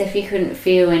Steffi couldn't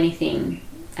feel anything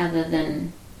other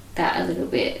than that a little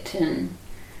bit, and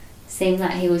seemed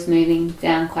like he was moving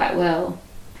down quite well.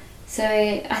 So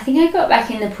I think I got back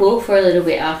in the pool for a little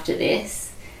bit after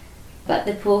this, but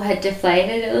the pool had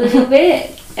deflated a little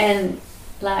bit, and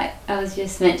like I was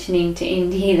just mentioning to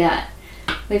Indy that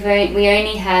we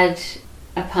only had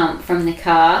a pump from the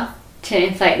car to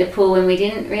inflate the pool, and we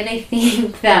didn't really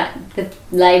think that the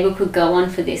labour could go on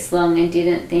for this long, and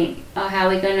didn't think, oh, how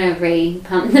are we going to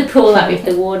re-pump the pool up if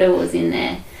the water was in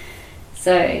there?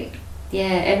 So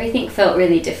yeah, everything felt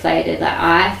really deflated. Like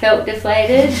I felt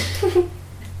deflated.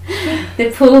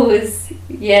 The pool was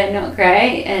not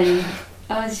great, and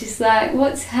I was just like,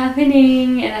 what's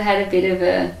happening? And I had a bit of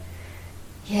a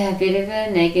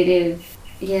negative,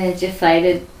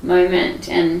 deflated moment.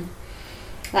 And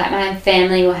like my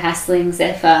family were hassling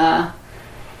Zephyr,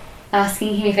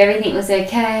 asking him if everything was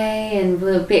okay, and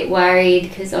we were a bit worried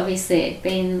because obviously it'd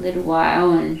been a little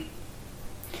while, and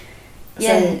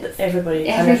so everybody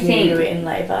kind of knew you were in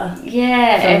labour.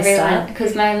 Yeah, everyone,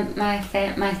 because my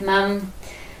mum,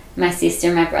 my sister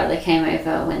and my brother came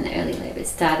over when the early labour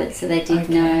started, so they did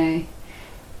know.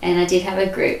 And I did have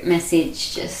a group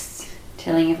message just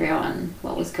telling everyone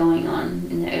what was going on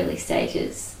in the early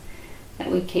stages, that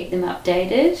we'd keep them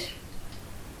updated.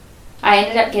 I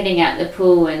ended up getting out the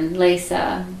pool, and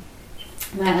Lisa,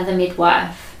 my other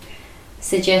midwife,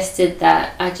 suggested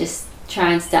that I just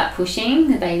try and start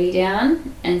pushing the baby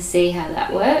down and see how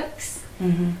that works.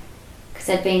 Because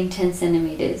I'd been 10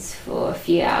 centimetres for a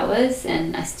few hours,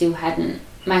 and I still hadn't,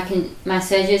 my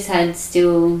surges had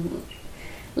still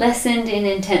lessened in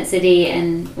intensity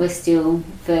and were still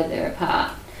further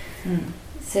apart.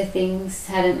 So things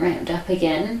hadn't ramped up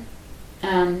again.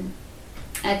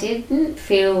 I didn't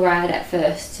feel right at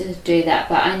first to do that,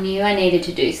 but I knew I needed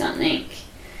to do something,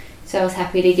 so I was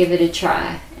happy to give it a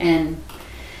try. And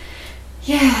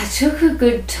I took a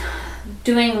good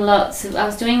I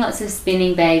was doing lots of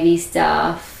spinning baby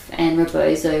stuff and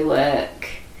rebozo work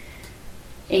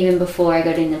even before I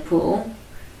got in the pool,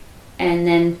 and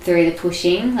then through the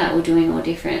pushing, like we're doing all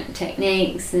different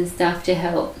techniques and stuff to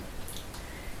help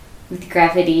with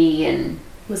gravity. And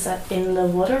was that in the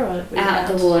water or out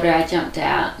the water? I jumped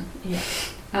out.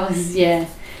 I was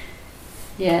I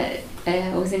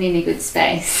wasn't in a good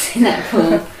space in that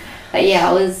pool. But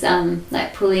I was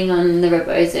like pulling on the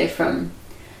rebozo from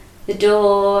the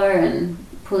door and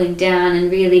pulling down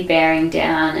and really bearing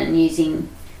down, and using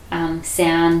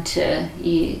sound to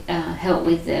help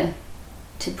with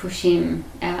to push him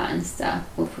out and stuff,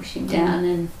 or push him down.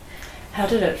 And how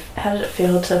did it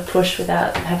feel to push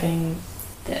without having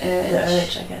the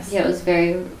urge? I guess. Yeah, it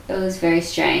was very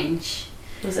strange.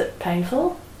 Was it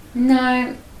painful?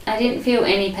 No, I didn't feel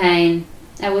any pain.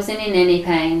 I wasn't in any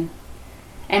pain.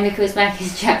 And because my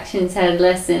contractions had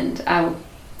lessened,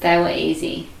 they were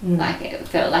easy. Like it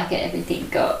felt like everything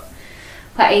got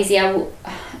quite easy.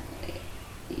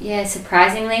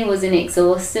 Surprisingly wasn't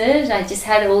exhausted. I just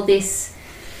had all this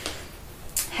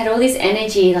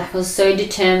energy. Like I was so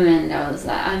determined. I was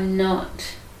like, I'm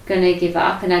not gonna give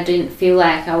up, and I didn't feel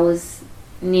like I was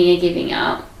near giving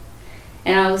up.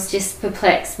 And I was just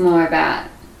perplexed more about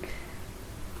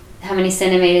how many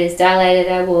centimetres dilated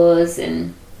I was,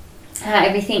 and how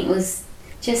everything was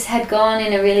just had gone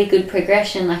in a really good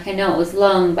progression. Like I know it was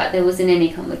long, but there wasn't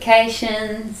any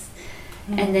complications.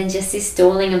 And then just this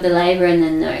stalling of the labour, and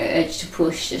then no urge to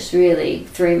push, just really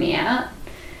threw me out.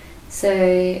 So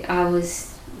I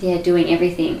was doing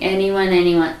everything any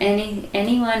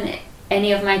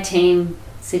of my team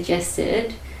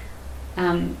suggested,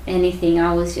 anything,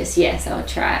 I was just, yes, I'll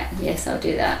try it, yes, I'll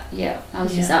do that. I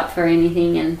was just up for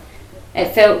anything, and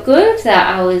it felt good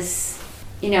that I was,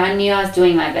 I knew I was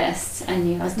doing my best. I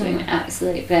knew I was doing my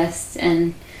absolute best,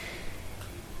 and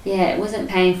it wasn't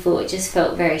painful. It just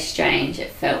felt very strange.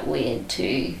 It felt weird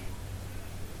too.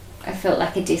 I felt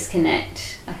like a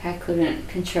disconnect, like I couldn't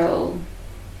control,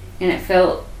 and it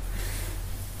felt,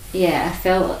 I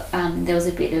felt there was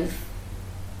a bit of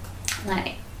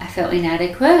like I felt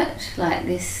inadequate, like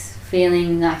this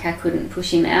feeling like I couldn't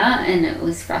push him out, and it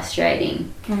was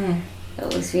frustrating.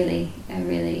 It was really a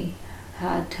really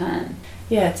hard time.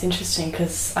 Yeah, it's interesting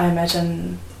because I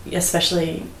imagine,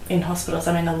 especially in hospitals,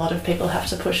 I mean, a lot of people have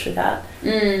to push without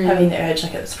having the urge.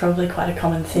 Like it's probably quite a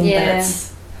common thing,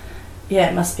 but yeah,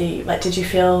 it must be, like, did you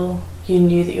feel you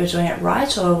knew that you were doing it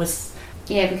right, or was...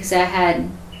 Yeah, because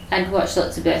I'd watched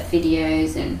lots of birth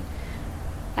videos, and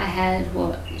I had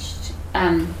watched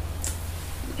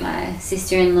my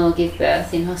sister-in-law give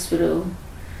birth in hospital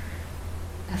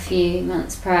a few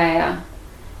months prior.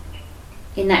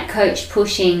 In that coach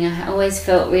pushing, I always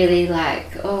felt really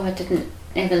like, oh, I didn't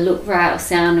ever look right or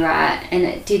sound right, and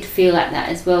it did feel like that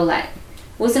as well. Like,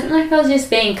 it wasn't like I was just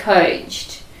being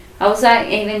coached. I was like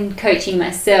even coaching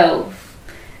myself,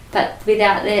 but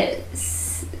without the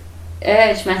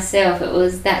urge myself, it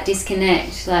was that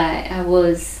disconnect. Like it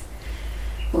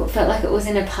felt like it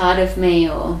wasn't a part of me,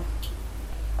 or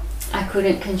I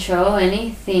couldn't control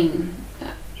anything.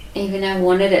 Even I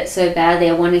wanted it so badly.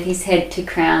 I wanted his head to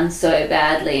crown so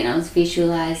badly, and I was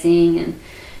visualizing and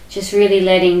just really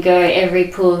letting go every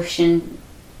push, and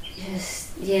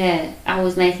just, yeah, I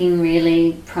was making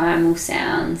really primal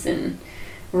sounds and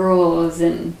roars,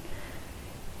 and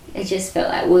it just felt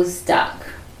like it was stuck.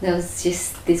 There was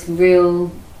just this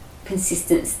real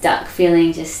consistent stuck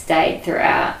feeling just stayed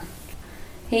throughout.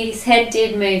 His head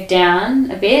did move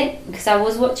down a bit because I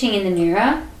was watching in the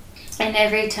mirror, and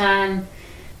every time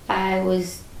I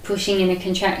was pushing in a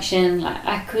contraction, like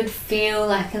I could feel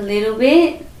like a little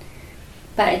bit,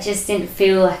 but it just didn't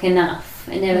feel like enough.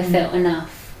 It never felt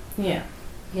enough. Yeah.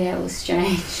 Yeah, it was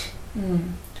strange.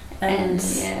 And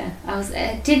yeah,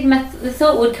 the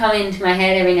thought would come into my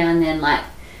head every now and then, like,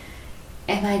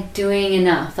 am I doing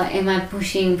enough? Like, am I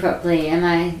pushing properly?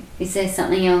 Is there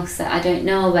something else that I don't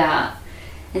know about?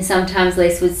 And sometimes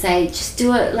Lisa would say, just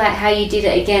do it like how you did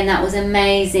it again, that was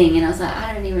amazing. And I was like,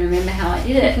 I don't even remember how I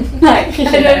did it. Like,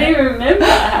 I don't even remember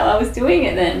how I was doing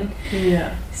it then.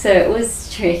 Yeah. So it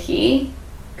was tricky,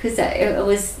 because I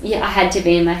had to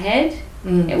be in my head.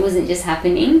 It wasn't just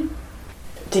happening.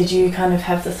 Did you kind of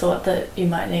have the thought that you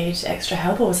might need extra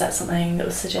help, or was that something that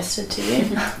was suggested to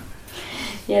you?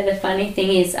 Yeah, the funny thing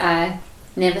is I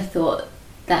never thought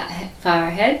that far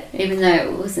ahead, even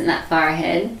though it wasn't that far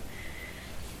ahead.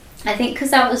 I think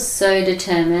because I was so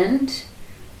determined,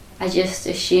 I just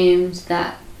assumed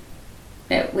that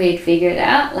we'd figure it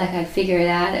out. Like, I'd figure it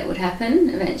out, it would happen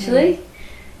eventually.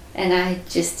 And I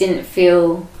just didn't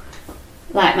feel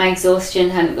like my exhaustion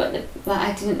hadn't got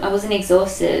I wasn't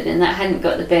exhausted, and that hadn't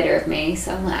got the better of me.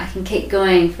 So I'm like, I can keep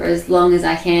going for as long as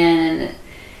I can.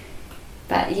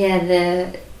 But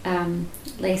yeah,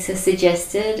 Lisa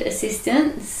suggested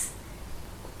assistance.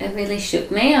 It really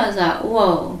shook me. I was like,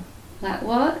 whoa. Like,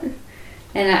 what?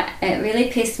 And it really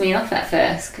pissed me off at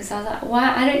first, because I was like,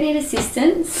 why? I don't need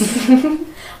assistance. I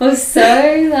was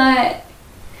so like,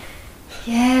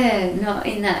 yeah, not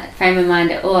in that frame of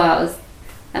mind at all.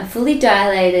 I'm fully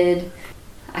dilated.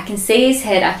 I can see his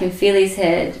head. I can feel his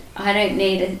head. I don't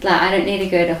need to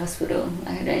go to hospital.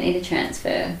 Like, I don't need a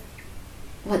transfer.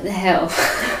 What the hell?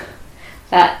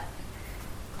 But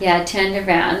yeah, I turned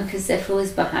around because Zephyr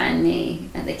was behind me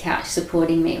at the couch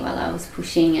supporting me while I was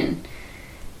pushing, and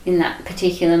in that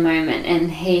particular moment,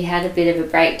 and he had a bit of a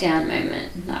breakdown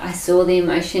moment. Like, I saw the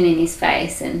emotion in his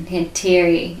face, and he had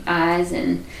teary eyes,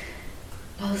 and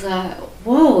I was like,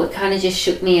 whoa, it kind of just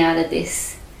shook me out of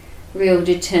this real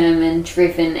determined,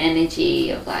 driven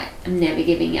energy of like, I'm never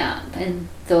giving up, and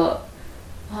thought,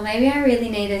 oh, maybe I really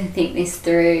need to think this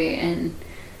through. And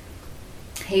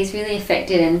he's really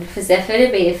affected, and for Zephyr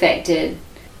to be affected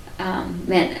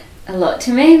meant a lot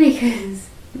to me, because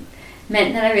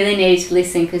meant that I really needed to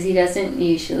listen, because he doesn't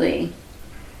usually.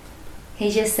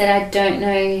 He just said, I don't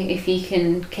know if you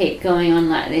can keep going on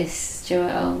like this,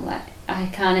 Joelle. Like, I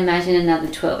can't imagine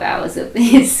another 12 hours of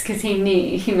this, because he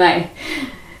knew my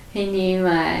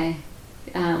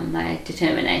my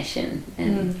determination,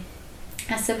 and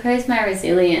I suppose my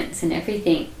resilience and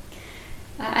everything.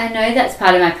 I know that's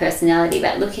part of my personality,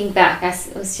 but looking back, I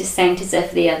was just saying to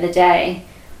Zephyr the other day,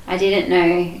 I didn't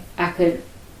know I could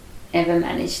ever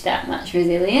manage that much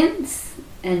resilience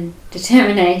and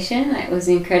determination. It was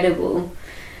incredible.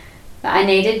 But I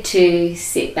needed to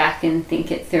sit back and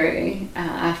think it through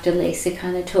after Lisa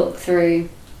kind of talked through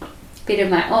a bit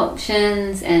of my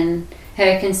options and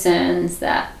her concerns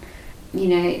that,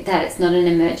 that it's not an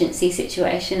emergency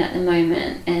situation at the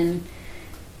moment, and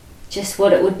just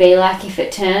what it would be like if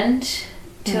it turned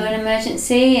to an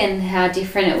emergency, and how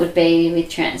different it would be with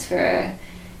transfer,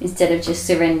 instead of just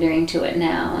surrendering to it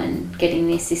now and getting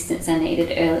the assistance I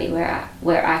needed early,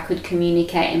 where I could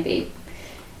communicate and be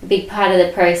a big part of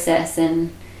the process,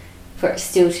 and for it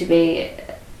still to be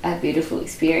a beautiful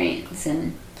experience.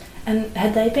 And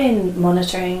had they been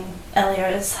monitoring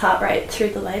Elio's heart rate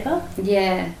through the labour?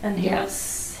 Yeah. And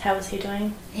how was he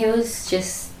doing? He was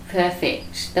just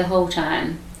perfect the whole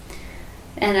time.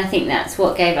 And I think that's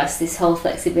what gave us this whole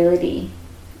flexibility.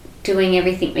 Doing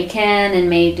everything we can and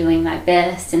me doing my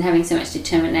best and having so much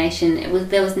determination.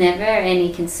 There was never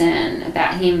any concern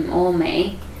about him or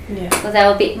me. Yeah. Well, they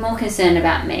were a bit more concerned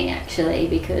about me actually,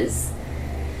 because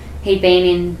he'd been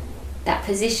in that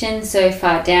position so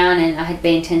far down and I had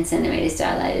been 10 centimetres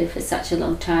dilated for such a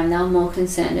long time. They were more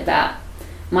concerned about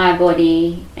my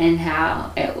body and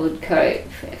how it would cope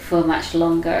for much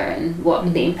longer and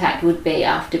what the impact would be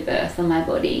after birth on my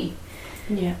body.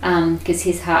 Yeah. Because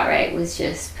his heart rate was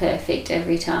just perfect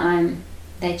every time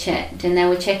they checked, and they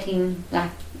were checking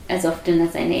like as often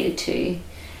as they needed to.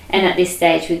 And at this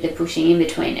stage, with the pushing in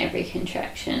between every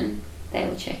contraction, they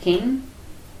were checking.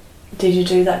 Did you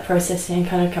do that processing and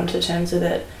kind of come to terms with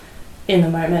it in the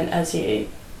moment as you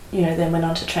then went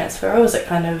on to transfer, or was it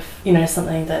kind of,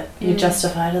 something that you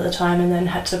justified at the time and then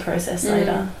had to process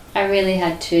later? I really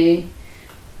had to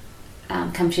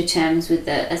come to terms with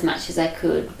it as much as I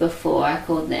could before I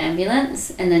called the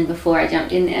ambulance, and then before I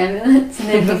jumped in the ambulance, and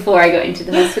then before I got into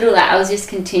the hospital. Like, I was just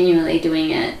continually doing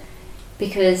it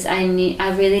because I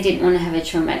really didn't want to have a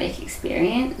traumatic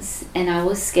experience, and I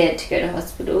was scared to go to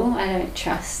hospital. I don't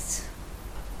trust.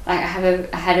 Like,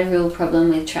 I had a real problem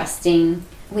with trusting,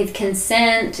 with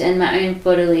consent and my own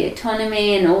bodily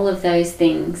autonomy and all of those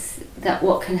things, that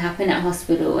what can happen at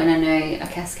hospital, and I know a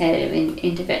cascade of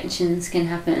interventions can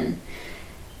happen.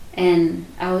 And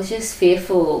I was just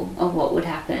fearful of what would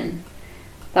happen.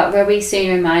 But Robbie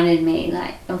soon reminded me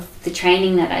of the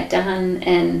training that I'd done,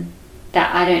 and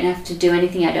that I don't have to do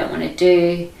anything I don't want to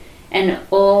do. And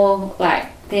all the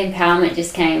empowerment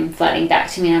just came flooding back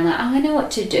to me, and I'm like, oh, I know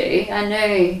what to do. I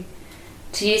know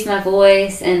to use my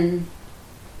voice, and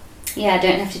I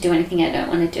don't have to do anything I don't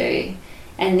want to do.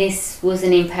 And this was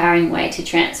an empowering way to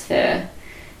transfer,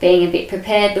 being a bit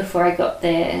prepared before I got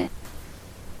there.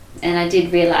 And I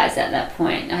did realise at that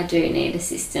point I do need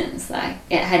assistance.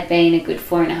 It had been a good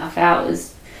 4.5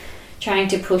 hours trying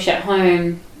to push at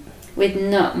home with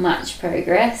not much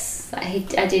progress. I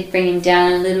did bring him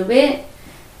down a little bit,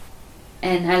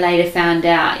 and I later found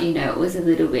out, it was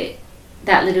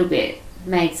that little bit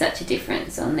made such a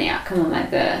difference on the outcome of my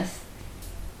birth.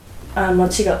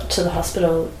 Once you got to the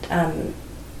hospital,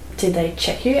 did they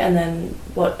check you, and then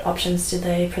what options did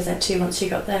they present to you once you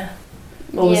got there?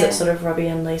 Or was it sort of Robbie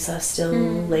and Lisa still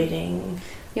leading?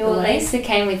 Well, Lisa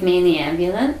came with me in the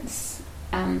ambulance.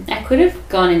 I could have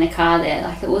gone in the car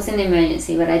there, it was an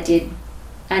emergency, but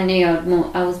I knew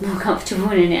I was more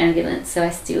comfortable in an ambulance, so I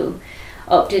still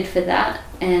opted for that.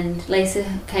 And Lisa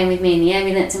came with me in the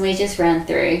ambulance, and we just ran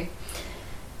through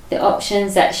the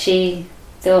options that she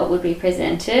thought would be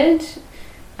presented.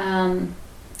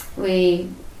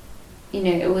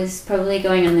 It was probably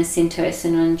going on the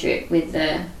Syntocinon drip with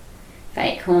the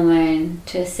fake hormone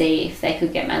to see if they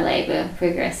could get my labour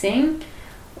progressing,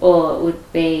 or it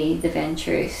would be the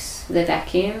Ventruse, the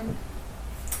vacuum,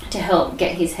 to help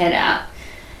get his head out.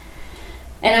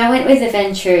 And I went with the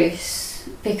Ventruse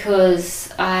because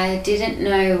I didn't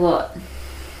know what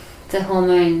the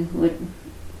hormone would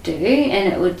do,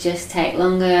 and it would just take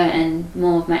longer and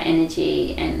more of my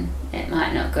energy, and it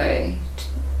might not go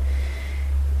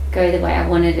the way I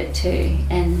wanted it to.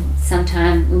 And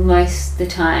most of the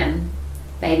time,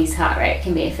 baby's heart rate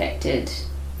can be affected.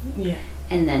 Yeah.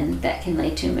 And then that can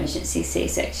lead to emergency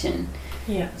C-section.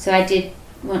 Yeah. So I did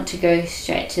want to go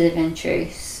straight to the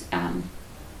Ventruse,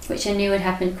 which I knew would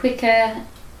happen quicker.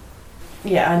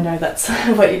 Yeah, I know that's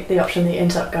the option that you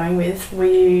ended up going with.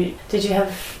 Did you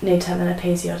need to have an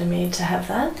episiotomy to have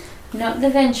that? Not the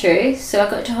Ventruse. So I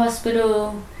got to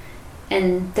hospital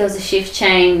and there was a shift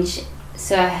change.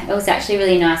 So it was actually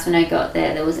really nice when I got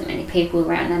there. There wasn't many people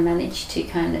around. I managed to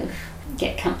kind of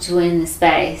get comfortable in the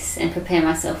space and prepare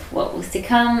myself for what was to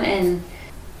come. And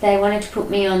they wanted to put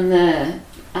me on the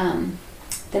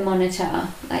monitor,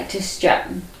 to strap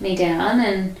me down,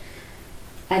 and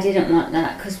I didn't want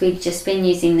that because we'd just been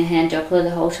using the hand Doppler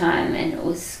the whole time, and it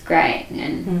was great,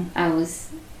 and I was,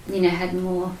 had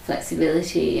more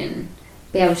flexibility and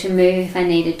be able to move if I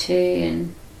needed to,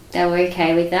 and they were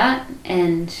okay with that.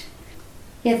 And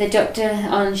the doctor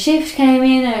on shift came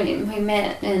in and we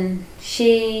met, and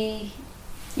she's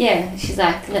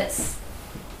like, let's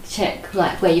check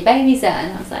where your baby's at,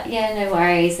 and I was like, no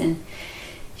worries. And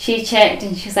she checked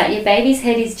and she was like, your baby's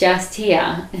head is just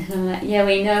here. And I'm like, yeah,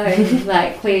 we know.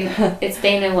 It's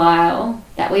been a while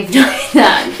that we've known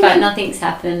that, but nothing's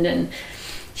happened. And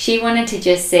she wanted to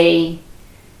just see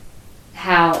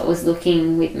how it was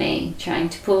looking with me trying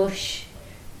to push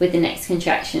with the next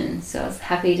contraction. So I was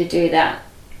happy to do that.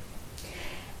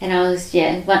 And I was,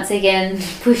 once again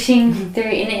pushing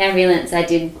through in the ambulance. I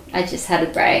just had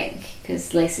a break.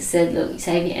 because Lisa said, look, you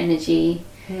save your energy.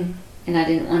 And I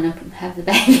didn't want to have the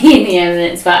baby in the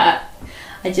ambulance, but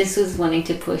I just was wanting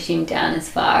to push him down as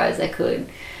far as I could.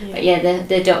 But yeah,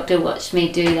 the doctor watched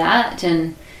me do that,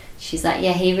 and she's like,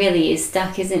 yeah, he really is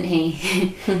stuck, isn't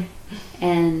he?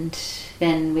 And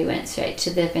then we went straight to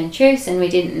the ventrose, and we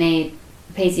didn't need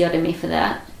episiotomy for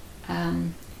that.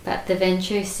 But the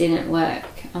ventrose didn't work,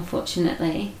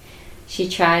 unfortunately. She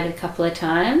tried a couple of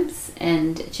times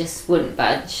and it just wouldn't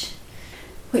budge,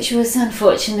 which was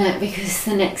unfortunate because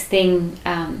the next thing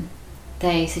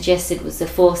they suggested was the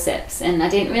forceps, and I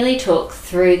didn't really talk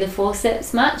through the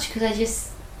forceps much because I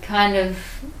just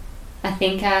I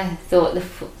think I thought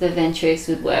the ventrose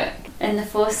would work, and the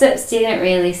forceps didn't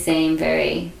really seem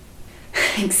very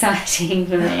exciting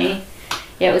for me.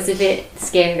 Yeah, it was a bit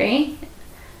scary.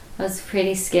 I was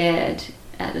pretty scared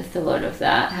at the thought of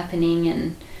that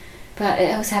happening, but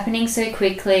it was happening so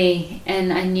quickly,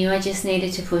 and I knew I just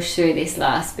needed to push through this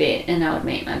last bit and I would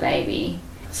meet my baby.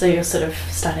 So you're sort of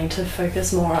starting to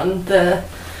focus more on the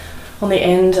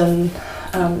end and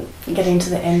getting to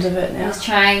the end of it now. I was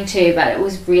trying to, but it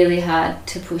was really hard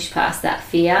to push past that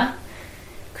fear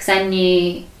because I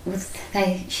knew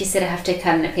she said I have to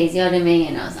cut an episiotomy,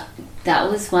 and I was like, that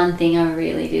was one thing I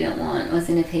really didn't want, was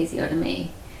an episiotomy.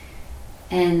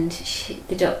 And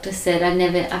the doctor said,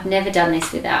 I've never done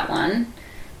this without one,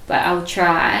 but I'll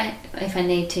try. If I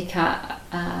need to cut,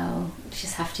 I'll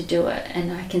just have to do it,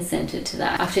 and I consented to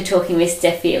that. After talking with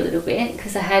Steffi a little bit,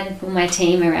 because I had all my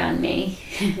team around me,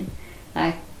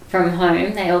 like from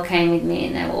home, they all came with me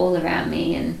and they were all around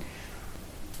me, and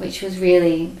which was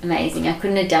really amazing. I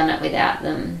couldn't have done it without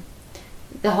them.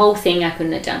 The whole thing I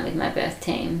couldn't have done with my birth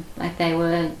team. Like, they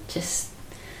were just,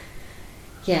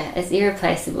 yeah, it's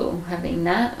irreplaceable having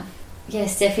that. Yeah,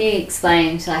 Steffi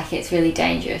explained, like, it's really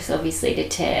dangerous, obviously, to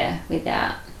tear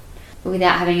without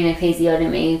having an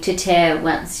episiotomy, to tear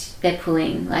once they're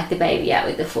pulling, like, the baby out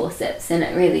with the forceps, and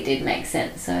it really did make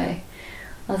sense. So I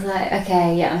was like,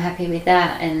 okay, yeah, I'm happy with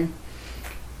that. And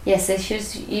yeah, so she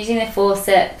was using the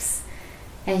forceps,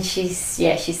 and she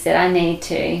said, I need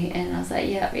to, and I was like,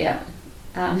 yeah.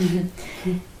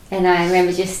 And I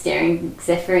remember just staring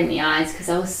Zephyr in the eyes because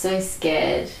I was so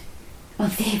scared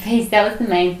of the EPs. That was the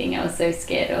main thing I was so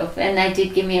scared of. And they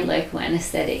did give me a local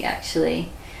anaesthetic, actually,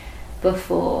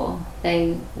 before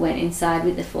they went inside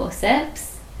with the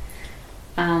forceps.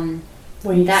 Were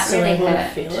you that still really able hurt.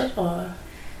 to feel it, or?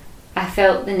 I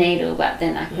felt the needle, but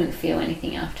then I couldn't feel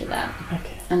anything after that.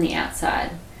 Okay. On the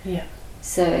outside. Yeah.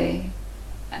 So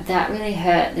that really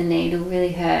hurt. The needle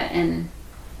really hurt, and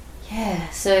yeah,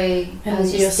 so I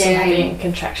was just still staring. having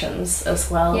contractions as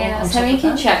well. Yeah, I was having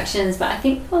contractions, but I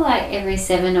think for like every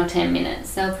 7 or 10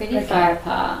 minutes. They were pretty far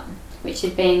apart, which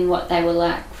had been what they were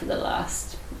like for the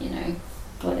last,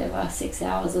 6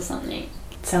 hours or something.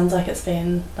 It sounds like it's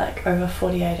been like over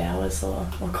 48 hours or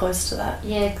close to that.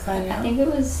 Yeah, I think it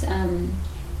was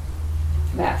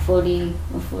about 40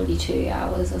 or 42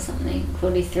 hours or something,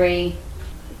 43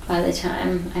 by the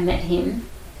time I met him.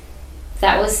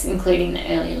 That was including the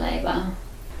early labour.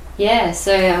 Yeah,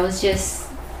 so I was just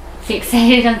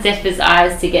fixated on Zephyr's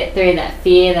eyes to get through that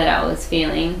fear that I was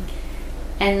feeling.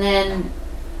 And then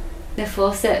the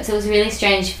forceps, it was a really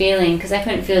strange feeling because I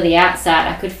couldn't feel the outside.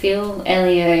 I could feel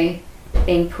Elio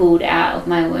being pulled out of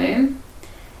my womb.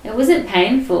 It wasn't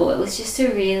painful, it was just a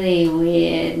really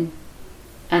weird,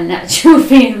 unnatural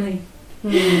feeling.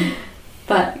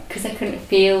 But because I couldn't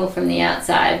feel from the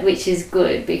outside, which is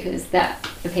good because that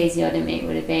episiotomy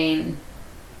would have been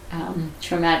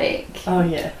traumatic. Oh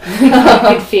yeah.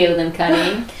 I could feel them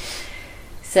cutting.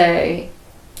 So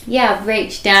yeah, I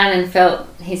reached down and felt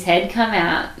his head come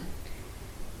out,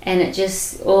 and it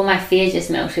just, all my fear just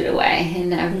melted away.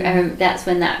 And that's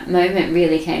when that moment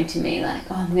really came to me, like,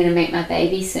 oh, I'm going to meet my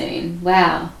baby soon.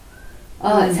 Wow.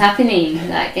 Oh, it's happening.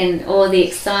 Like, and all the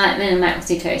excitement and my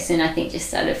oxytocin, I think, just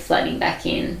started flooding back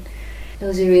in. It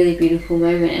was a really beautiful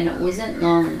moment, and it wasn't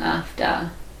long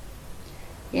after.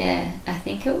 Yeah, I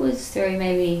think it was through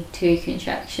maybe 2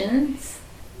 contractions.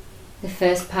 The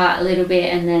first part a little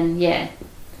bit, and then,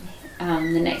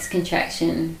 the next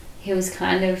contraction, he was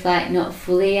kind of like not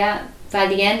fully out by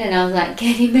the end, and I was like,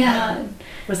 get him out.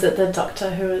 Was it the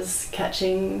doctor who was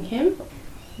catching him?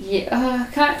 Yeah,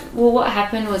 what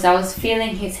happened was I was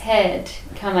feeling his head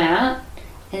come out,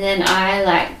 and then I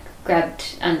like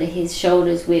grabbed under his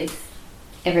shoulders with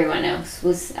everyone else.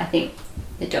 I think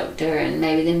the doctor and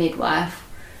maybe the midwife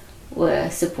were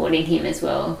supporting him as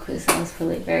well because I was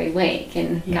probably very weak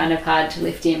and kind of hard to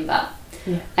lift him, but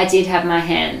I did have my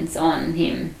hands on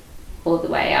him all the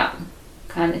way up,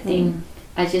 kind of thing.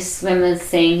 I just remember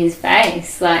seeing his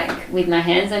face, like with my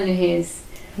hands under his,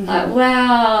 Like,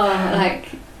 wow, like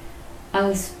I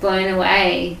was blown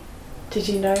away. Did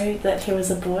you know that he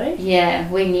was a boy? Yeah,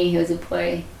 we knew he was a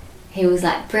boy. He was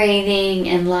like breathing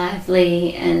and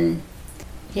lively, and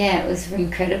yeah, it was an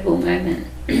incredible moment.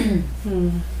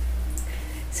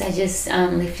 So I just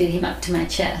lifted him up to my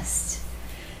chest.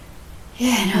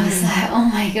 Yeah, and I was like, oh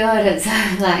my God, it's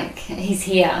like he's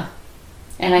here.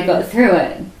 And I got through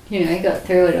it. You know, I got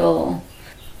through it all.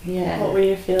 Yeah. What were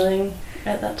you feeling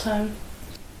at that time?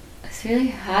 It's really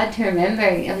hard to remember.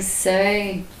 I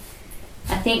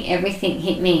think everything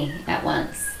hit me at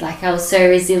once. Like I was so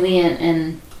resilient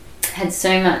and had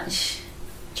so much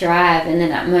drive, and in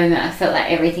that moment I felt like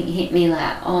everything hit me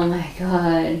like, oh my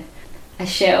God, a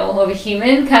shell of a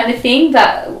human kind of thing,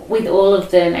 but with all of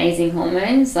the amazing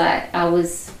hormones. Like the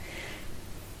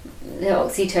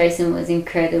oxytocin was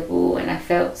incredible, and I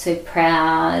felt so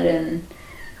proud, and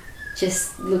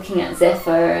just looking at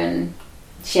Zephyr and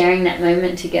sharing that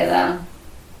moment together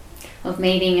of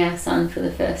meeting our son for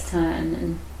the first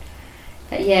time.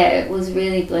 But yeah, it was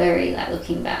really blurry, like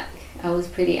looking back. I was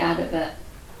pretty out of it.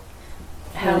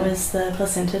 How was the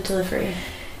placenta delivery?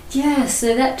 Yeah,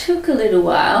 so that took a little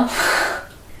while.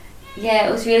 Yeah,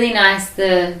 it was really nice.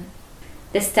 The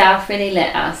staff really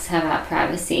let us have our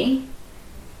privacy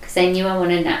because they knew I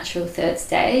wanted natural third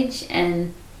stage,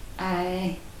 and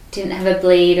I didn't have a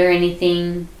bleed or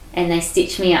anything, and they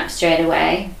stitched me up straight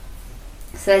away.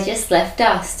 So they just left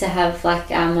us to have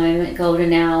like our moment,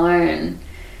 golden hour,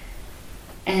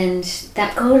 and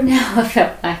that golden hour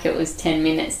felt like it was 10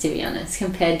 minutes, to be honest,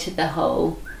 compared to the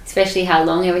whole, especially how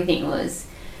long everything was,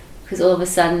 because all of a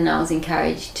sudden I was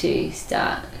encouraged to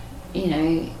start, you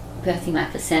know, birthing my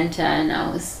placenta, and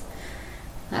I was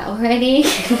like, already?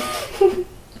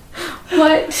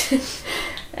 What?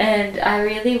 And I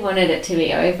really wanted it to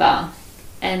be over,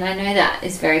 and I know that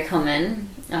is very common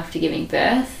after giving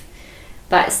birth,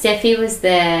 but Steffi was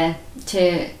there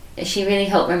she really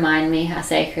helped remind me how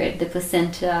sacred the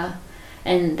placenta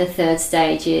and the third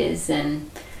stage is,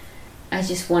 and I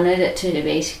just wanted it to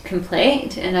be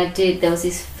complete, and there was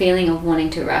this feeling of wanting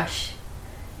to rush,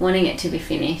 wanting it to be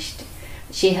finished.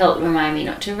 She helped remind me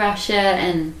not to rush it,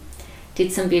 and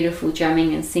did some beautiful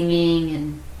drumming and singing,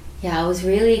 and yeah, I was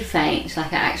really faint,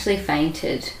 like I actually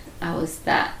fainted. I was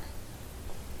that,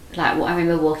 like, I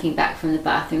remember walking back from the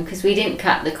bathroom because we didn't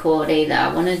cut the cord either.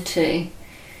 I wanted to,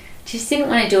 just didn't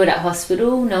want to do it at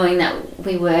hospital, knowing that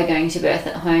we were going to birth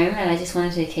at home, and I just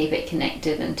wanted to keep it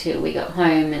connected until we got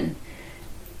home and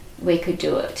we could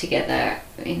do it together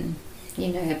in, you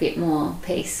know, a bit more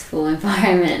peaceful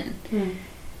environment.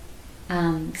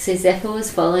 So Zephyr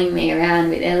was following me around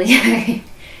with Elio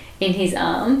in his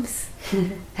arms,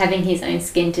 having his own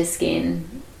skin to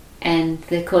skin, and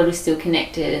the cord was still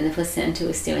connected and the placenta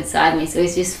was still inside me, so he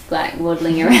was just like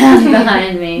waddling around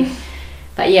behind me.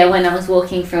 But yeah, when I was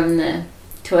walking from the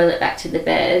toilet back to the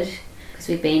bed, because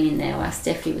we'd been in there while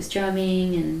Steffi was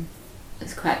drumming, and it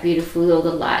was quite beautiful, all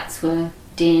the lights were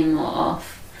dim or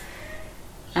off.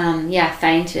 I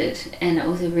fainted, and it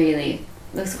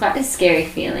was quite a scary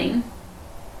feeling,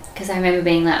 because I remember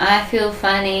being like, I feel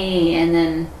funny, and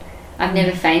then I've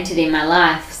never fainted in my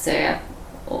life, so I've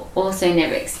also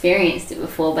never experienced it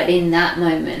before, but in that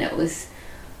moment it was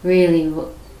really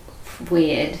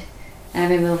weird. I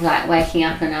remember like waking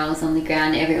up and I was on the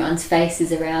ground, everyone's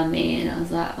faces around me, and I was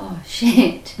like, oh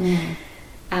shit.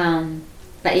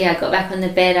 But yeah, I got back on the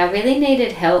bed. I really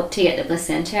needed help to get the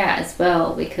placenta out as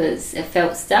well, because it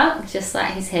felt stuck just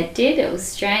like his head did. It was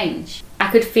strange.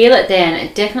 I could feel it there, and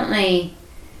it definitely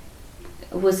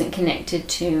wasn't connected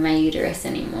to my uterus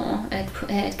anymore. It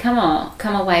had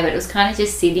come away, but it was kind of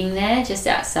just sitting there, just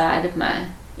inside of my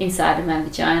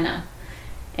vagina.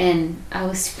 And I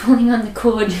was pulling on the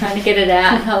cord trying to get it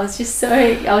out, and I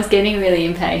was getting really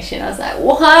impatient. I was like,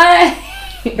 why?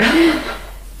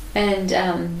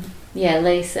 And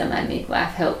Lisa, my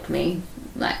midwife, helped me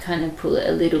like kind of pull it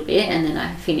a little bit, and then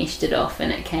I finished it off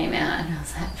and it came out, and I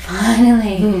was like,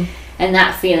 finally. And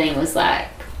that feeling was like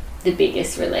the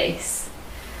biggest release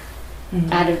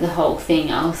out of the whole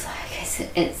thing. I was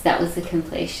like, that was the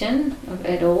completion of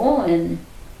it all, and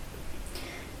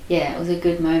yeah, it was a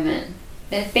good moment.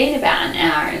 It's been about an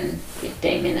hour and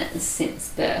 15 minutes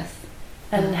since birth.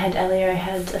 And had Elio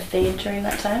had a feed during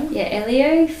that time? Yeah,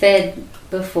 Elio fed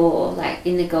before, like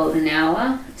in the golden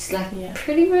hour. It's like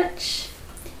pretty much,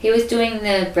 he was doing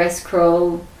the breast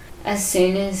crawl as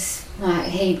soon as like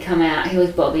he'd come out. He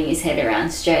was bobbing his head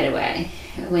around straight away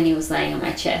when he was laying on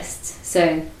my chest.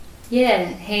 So yeah,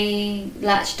 he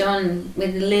latched on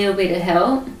with a little bit of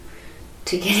help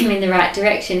to get him in the right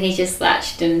direction. He just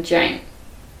latched and drank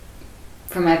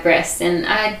from my breast, and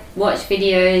I watched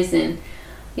videos, and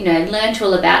learnt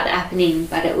all about the happening,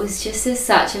 but it was just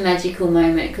such a magical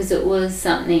moment because it was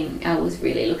something I was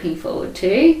really looking forward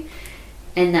to,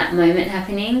 and that moment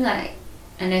happening, like,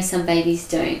 I know some babies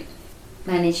don't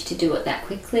manage to do it that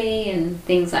quickly and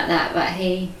things like that, but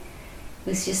he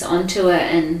was just onto it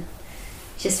and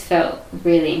just felt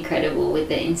really incredible with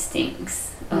the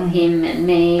instincts of him and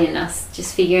me and us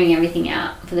just figuring everything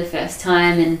out for the first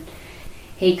time. And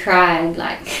he cried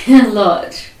like a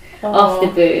lot off the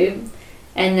boob,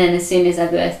 and then as soon as I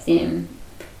birthed him,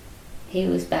 he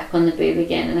was back on the boob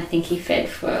again, and I think he fed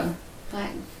for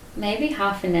like maybe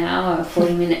half an hour or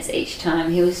 40 minutes each time.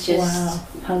 He was just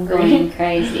going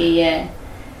crazy. Yeah,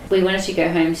 we wanted to go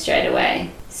home straight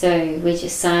away, so we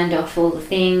just signed off all the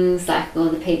things, like all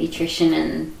the paediatrician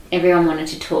and everyone wanted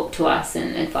to talk to us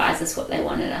and advise us what they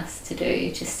wanted us to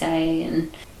do to stay.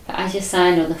 And but I just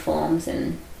signed all the forms,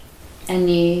 and I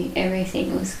knew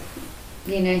everything was,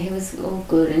 he was all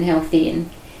good and healthy, and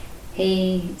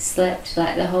he slept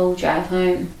like the whole drive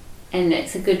home, and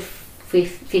it's a good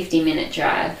 50-minute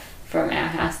drive from our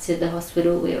house to the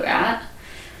hospital we were at.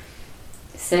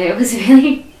 So it was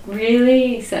really,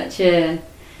 really such a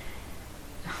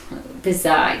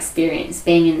bizarre experience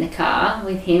being in the car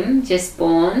with him, just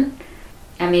born.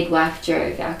 Our midwife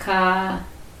drove our car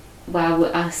while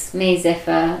me,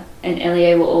 Zephyr and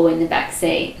Elio were all in the back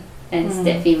seat, and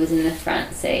Steffi was in the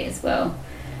front seat as well.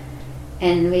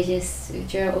 And we just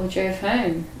drove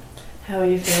home. How were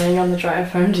you feeling on the drive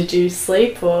home? Did you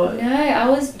sleep or...? No, I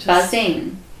was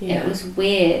buzzing. Yeah. It was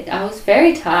weird. I was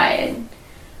very tired,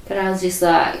 but I was just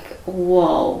like,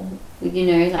 whoa,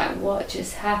 like what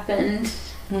just happened?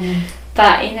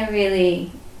 But in a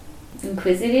really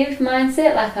inquisitive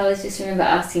mindset, like I was just remember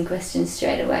asking questions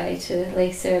straight away to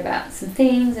Lisa about some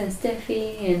things, and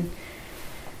Steffi, and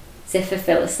Zephyr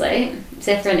fell asleep.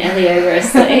 Zephyr and Elio were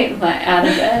asleep, like out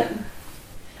of it.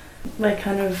 We're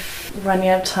kind of running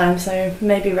out of time, so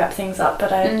maybe wrap things up,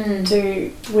 but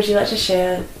would you like to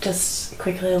share just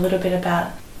quickly a little bit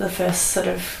about the first sort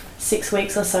of 6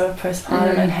 weeks or so of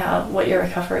postpartum and what your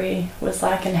recovery was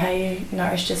like and how you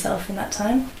nourished yourself in that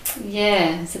time?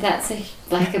 Yeah, so that's a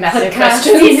massive podcast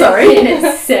question, sorry. in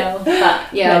itself,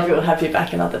 but yeah. Maybe we'll have you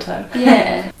back another time.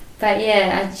 Yeah, but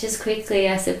yeah, I just quickly,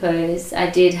 I suppose, I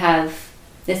did have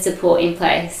the support in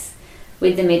place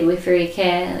with the midwifery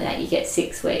care that you get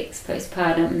 6 weeks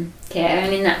postpartum care,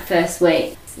 and in that first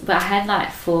week, but I had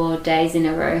like 4 days in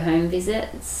a row home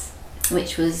visits,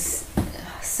 which was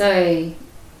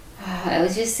it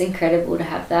was just incredible to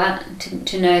have that,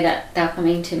 to know that they were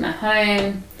coming to my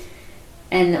home,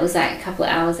 and it was like a couple of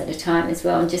hours at a time as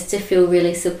well, and just to feel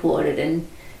really supported and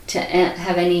to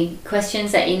have any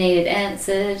questions that you needed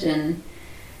answered, and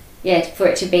for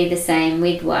it to be the same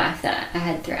midwife that I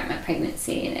had throughout my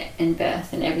pregnancy and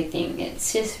birth and everything.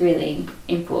 It's just really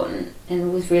important, and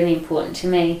it was really important to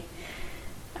me.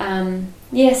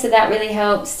 So that really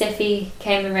helped. Steffi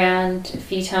came around a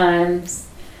few times.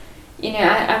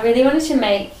 I really wanted to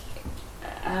make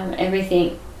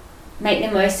make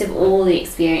the most of all the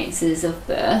experiences of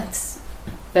birth.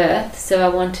 So I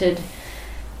wanted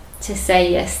to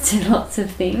say yes to lots of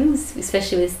things,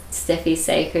 especially with Steffi's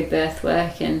sacred birth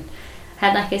work, and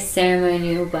had like a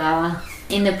ceremonial bar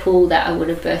in the pool that I would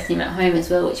have birthed him at home as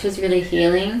well, which was really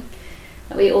healing.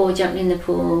 We all jumped in the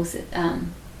pools,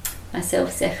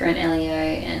 myself, Zephyr and Elio,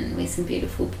 and with some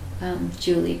beautiful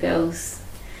Julie Bell's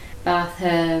bath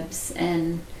herbs,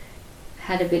 and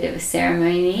had a bit of a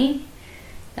ceremony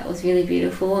that was really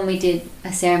beautiful. And we did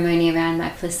a ceremony around my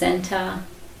placenta,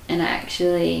 and I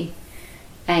actually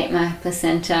ate my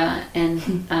placenta and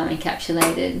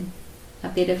encapsulated a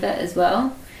bit of it as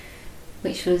well,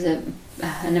 which was an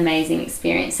amazing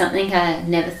experience, something I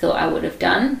never thought I would have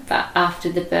done. But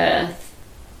after the birth,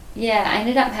 I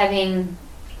ended up having,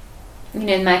 my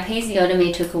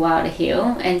episiotomy took a while to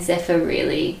heal, and Zephyr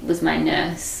really was my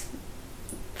nurse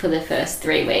for the first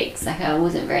 3 weeks. Like, I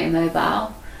wasn't very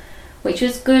mobile, which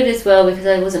was good as well because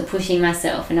I wasn't pushing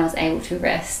myself, and I was able to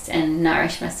rest and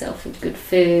nourish myself with good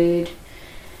food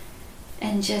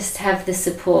and just have the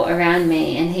support around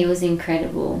me, and he was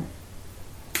incredible.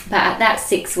 But at that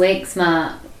 6 weeks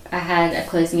mark, I had a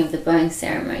closing of the bone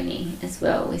ceremony as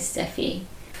well with Steffi.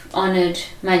 Honoured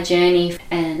my journey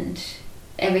and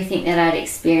everything that I'd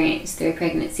experienced through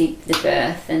pregnancy, the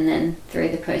birth, and then through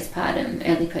the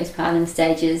early postpartum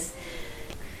stages.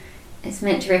 It's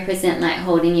meant to represent like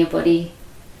holding your body,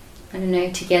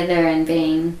 together,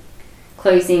 and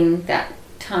closing that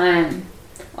time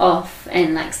off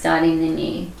and like starting the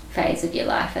new phase of your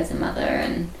life as a mother.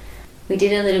 And we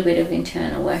did a little bit of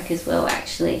internal work as well,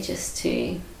 actually, just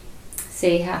to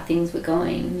see how things were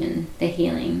going and the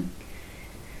healing.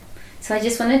 So I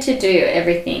just wanted to do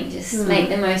everything, just make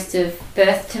the most of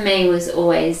birth. To me was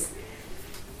always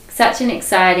such an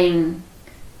exciting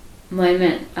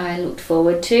moment I looked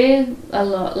forward to, a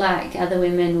lot like other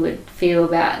women would feel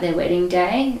about their wedding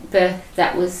day. Birth,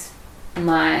 that was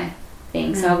my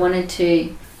thing. So I wanted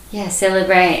to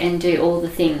celebrate and do all the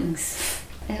things.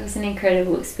 It was an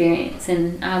incredible experience,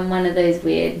 and I'm one of those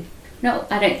weird,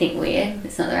 I don't think weird,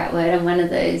 it's not the right word, I'm one of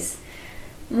those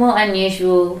more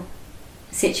unusual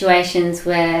situations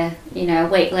where, you know, a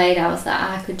week later I was like,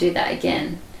 I could do that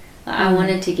again. Like, I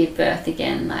wanted to give birth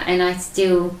again, like, and I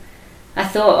thought,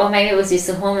 oh, maybe it was just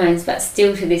the hormones, but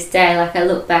still to this day, like, I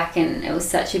look back and it was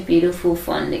such a beautiful,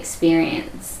 fond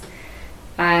experience.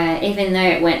 Even though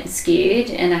it went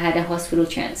skewed and I had a hospital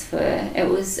transfer, it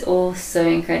was all so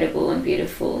incredible and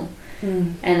beautiful,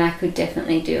 and I could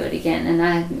definitely do it again, and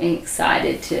I'm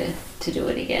excited to do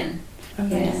it again.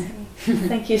 Amazing.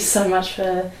 Thank you so much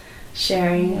for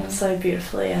sharing so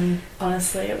beautifully, and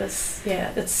honestly it's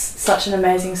such an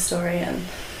amazing story, and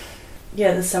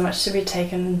there's so much to be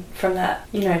taken from that,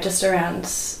 you know, just around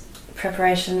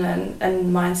preparation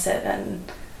and mindset,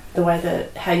 and the way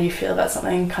that how you feel about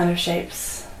something kind of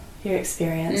shapes your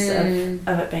experience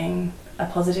of it being a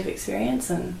positive experience.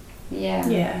 And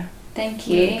thank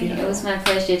you. Really, it was my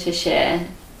pleasure to share.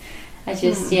 I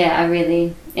just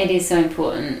it is so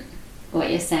important what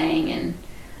you're saying, and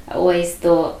I always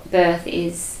thought birth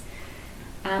is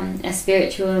a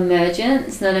spiritual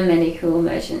emergence, not a medical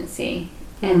emergency.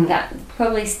 And that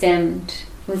probably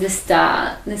was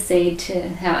the seed to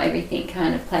how everything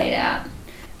kind of played out.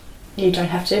 You don't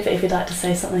have to, but if you'd like to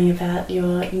say something about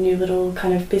your new little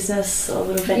kind of business or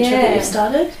little venture that you've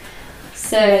started,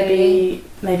 so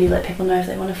maybe let people know if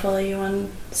they want to follow you on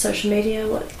social media,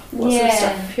 what sort of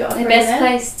stuff you're offering. The best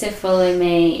place to follow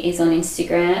me is on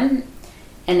Instagram,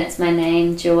 and it's my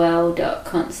name,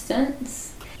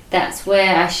 joelle.constance. That's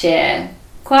where I share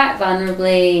quite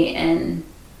vulnerably and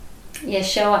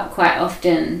show up quite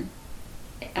often,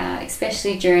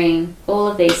 especially during all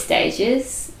of these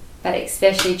stages, but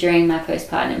especially during my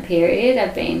postpartum period.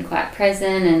 I've been quite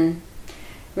present and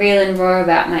real and raw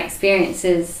about my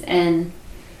experiences, and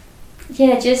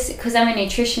just because I'm a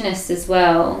nutritionist as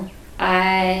well,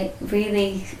 I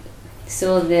really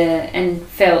saw and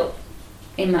felt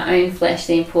in my own flesh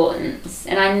the importance,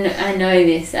 and I know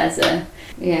this as a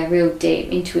real deep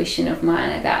intuition of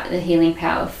mine about the healing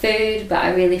power of food, but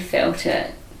I really felt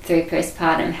it through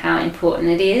postpartum how important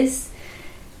it is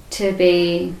to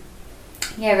be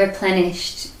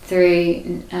replenished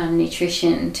through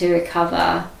nutrition to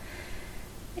recover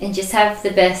and just have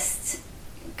the best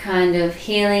kind of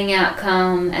healing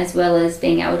outcome, as well as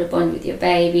being able to bond with your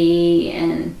baby.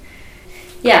 And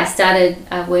I started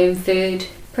a womb food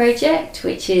project,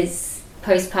 which is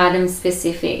postpartum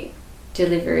specific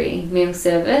delivery meal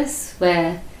service,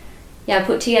 where I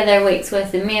put together a week's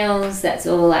worth of meals that's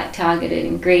all like targeted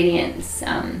ingredients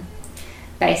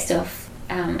based off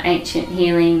ancient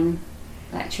healing,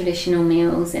 like traditional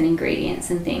meals and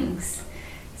ingredients and things.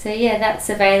 So that's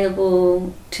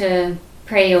available to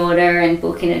pre-order and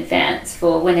book in advance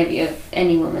for whenever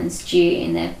any woman's due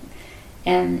in their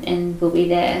and will be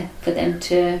there for them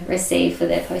to receive for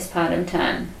their postpartum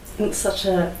time. It's such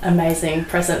an amazing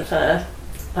present for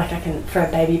a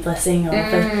baby blessing, or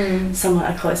for someone,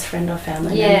 a close friend or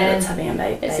family member that's having a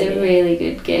baby. It's a really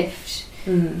good gift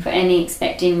for any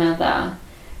expecting mother.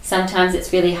 Sometimes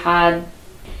it's really hard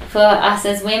for us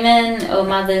as women or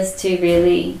mothers to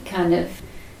really kind of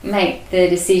make the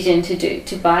decision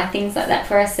to buy things like that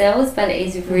for ourselves, but it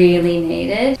is really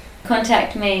needed.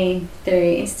 Contact me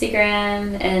through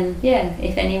Instagram, and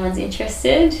if anyone's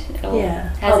interested or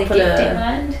has a gift in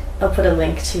mind. I'll put a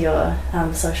link to your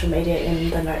social media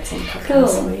in the notes on the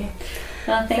podcast for you.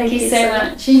 Well, thank you so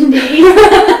much indeed.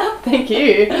 Thank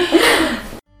you.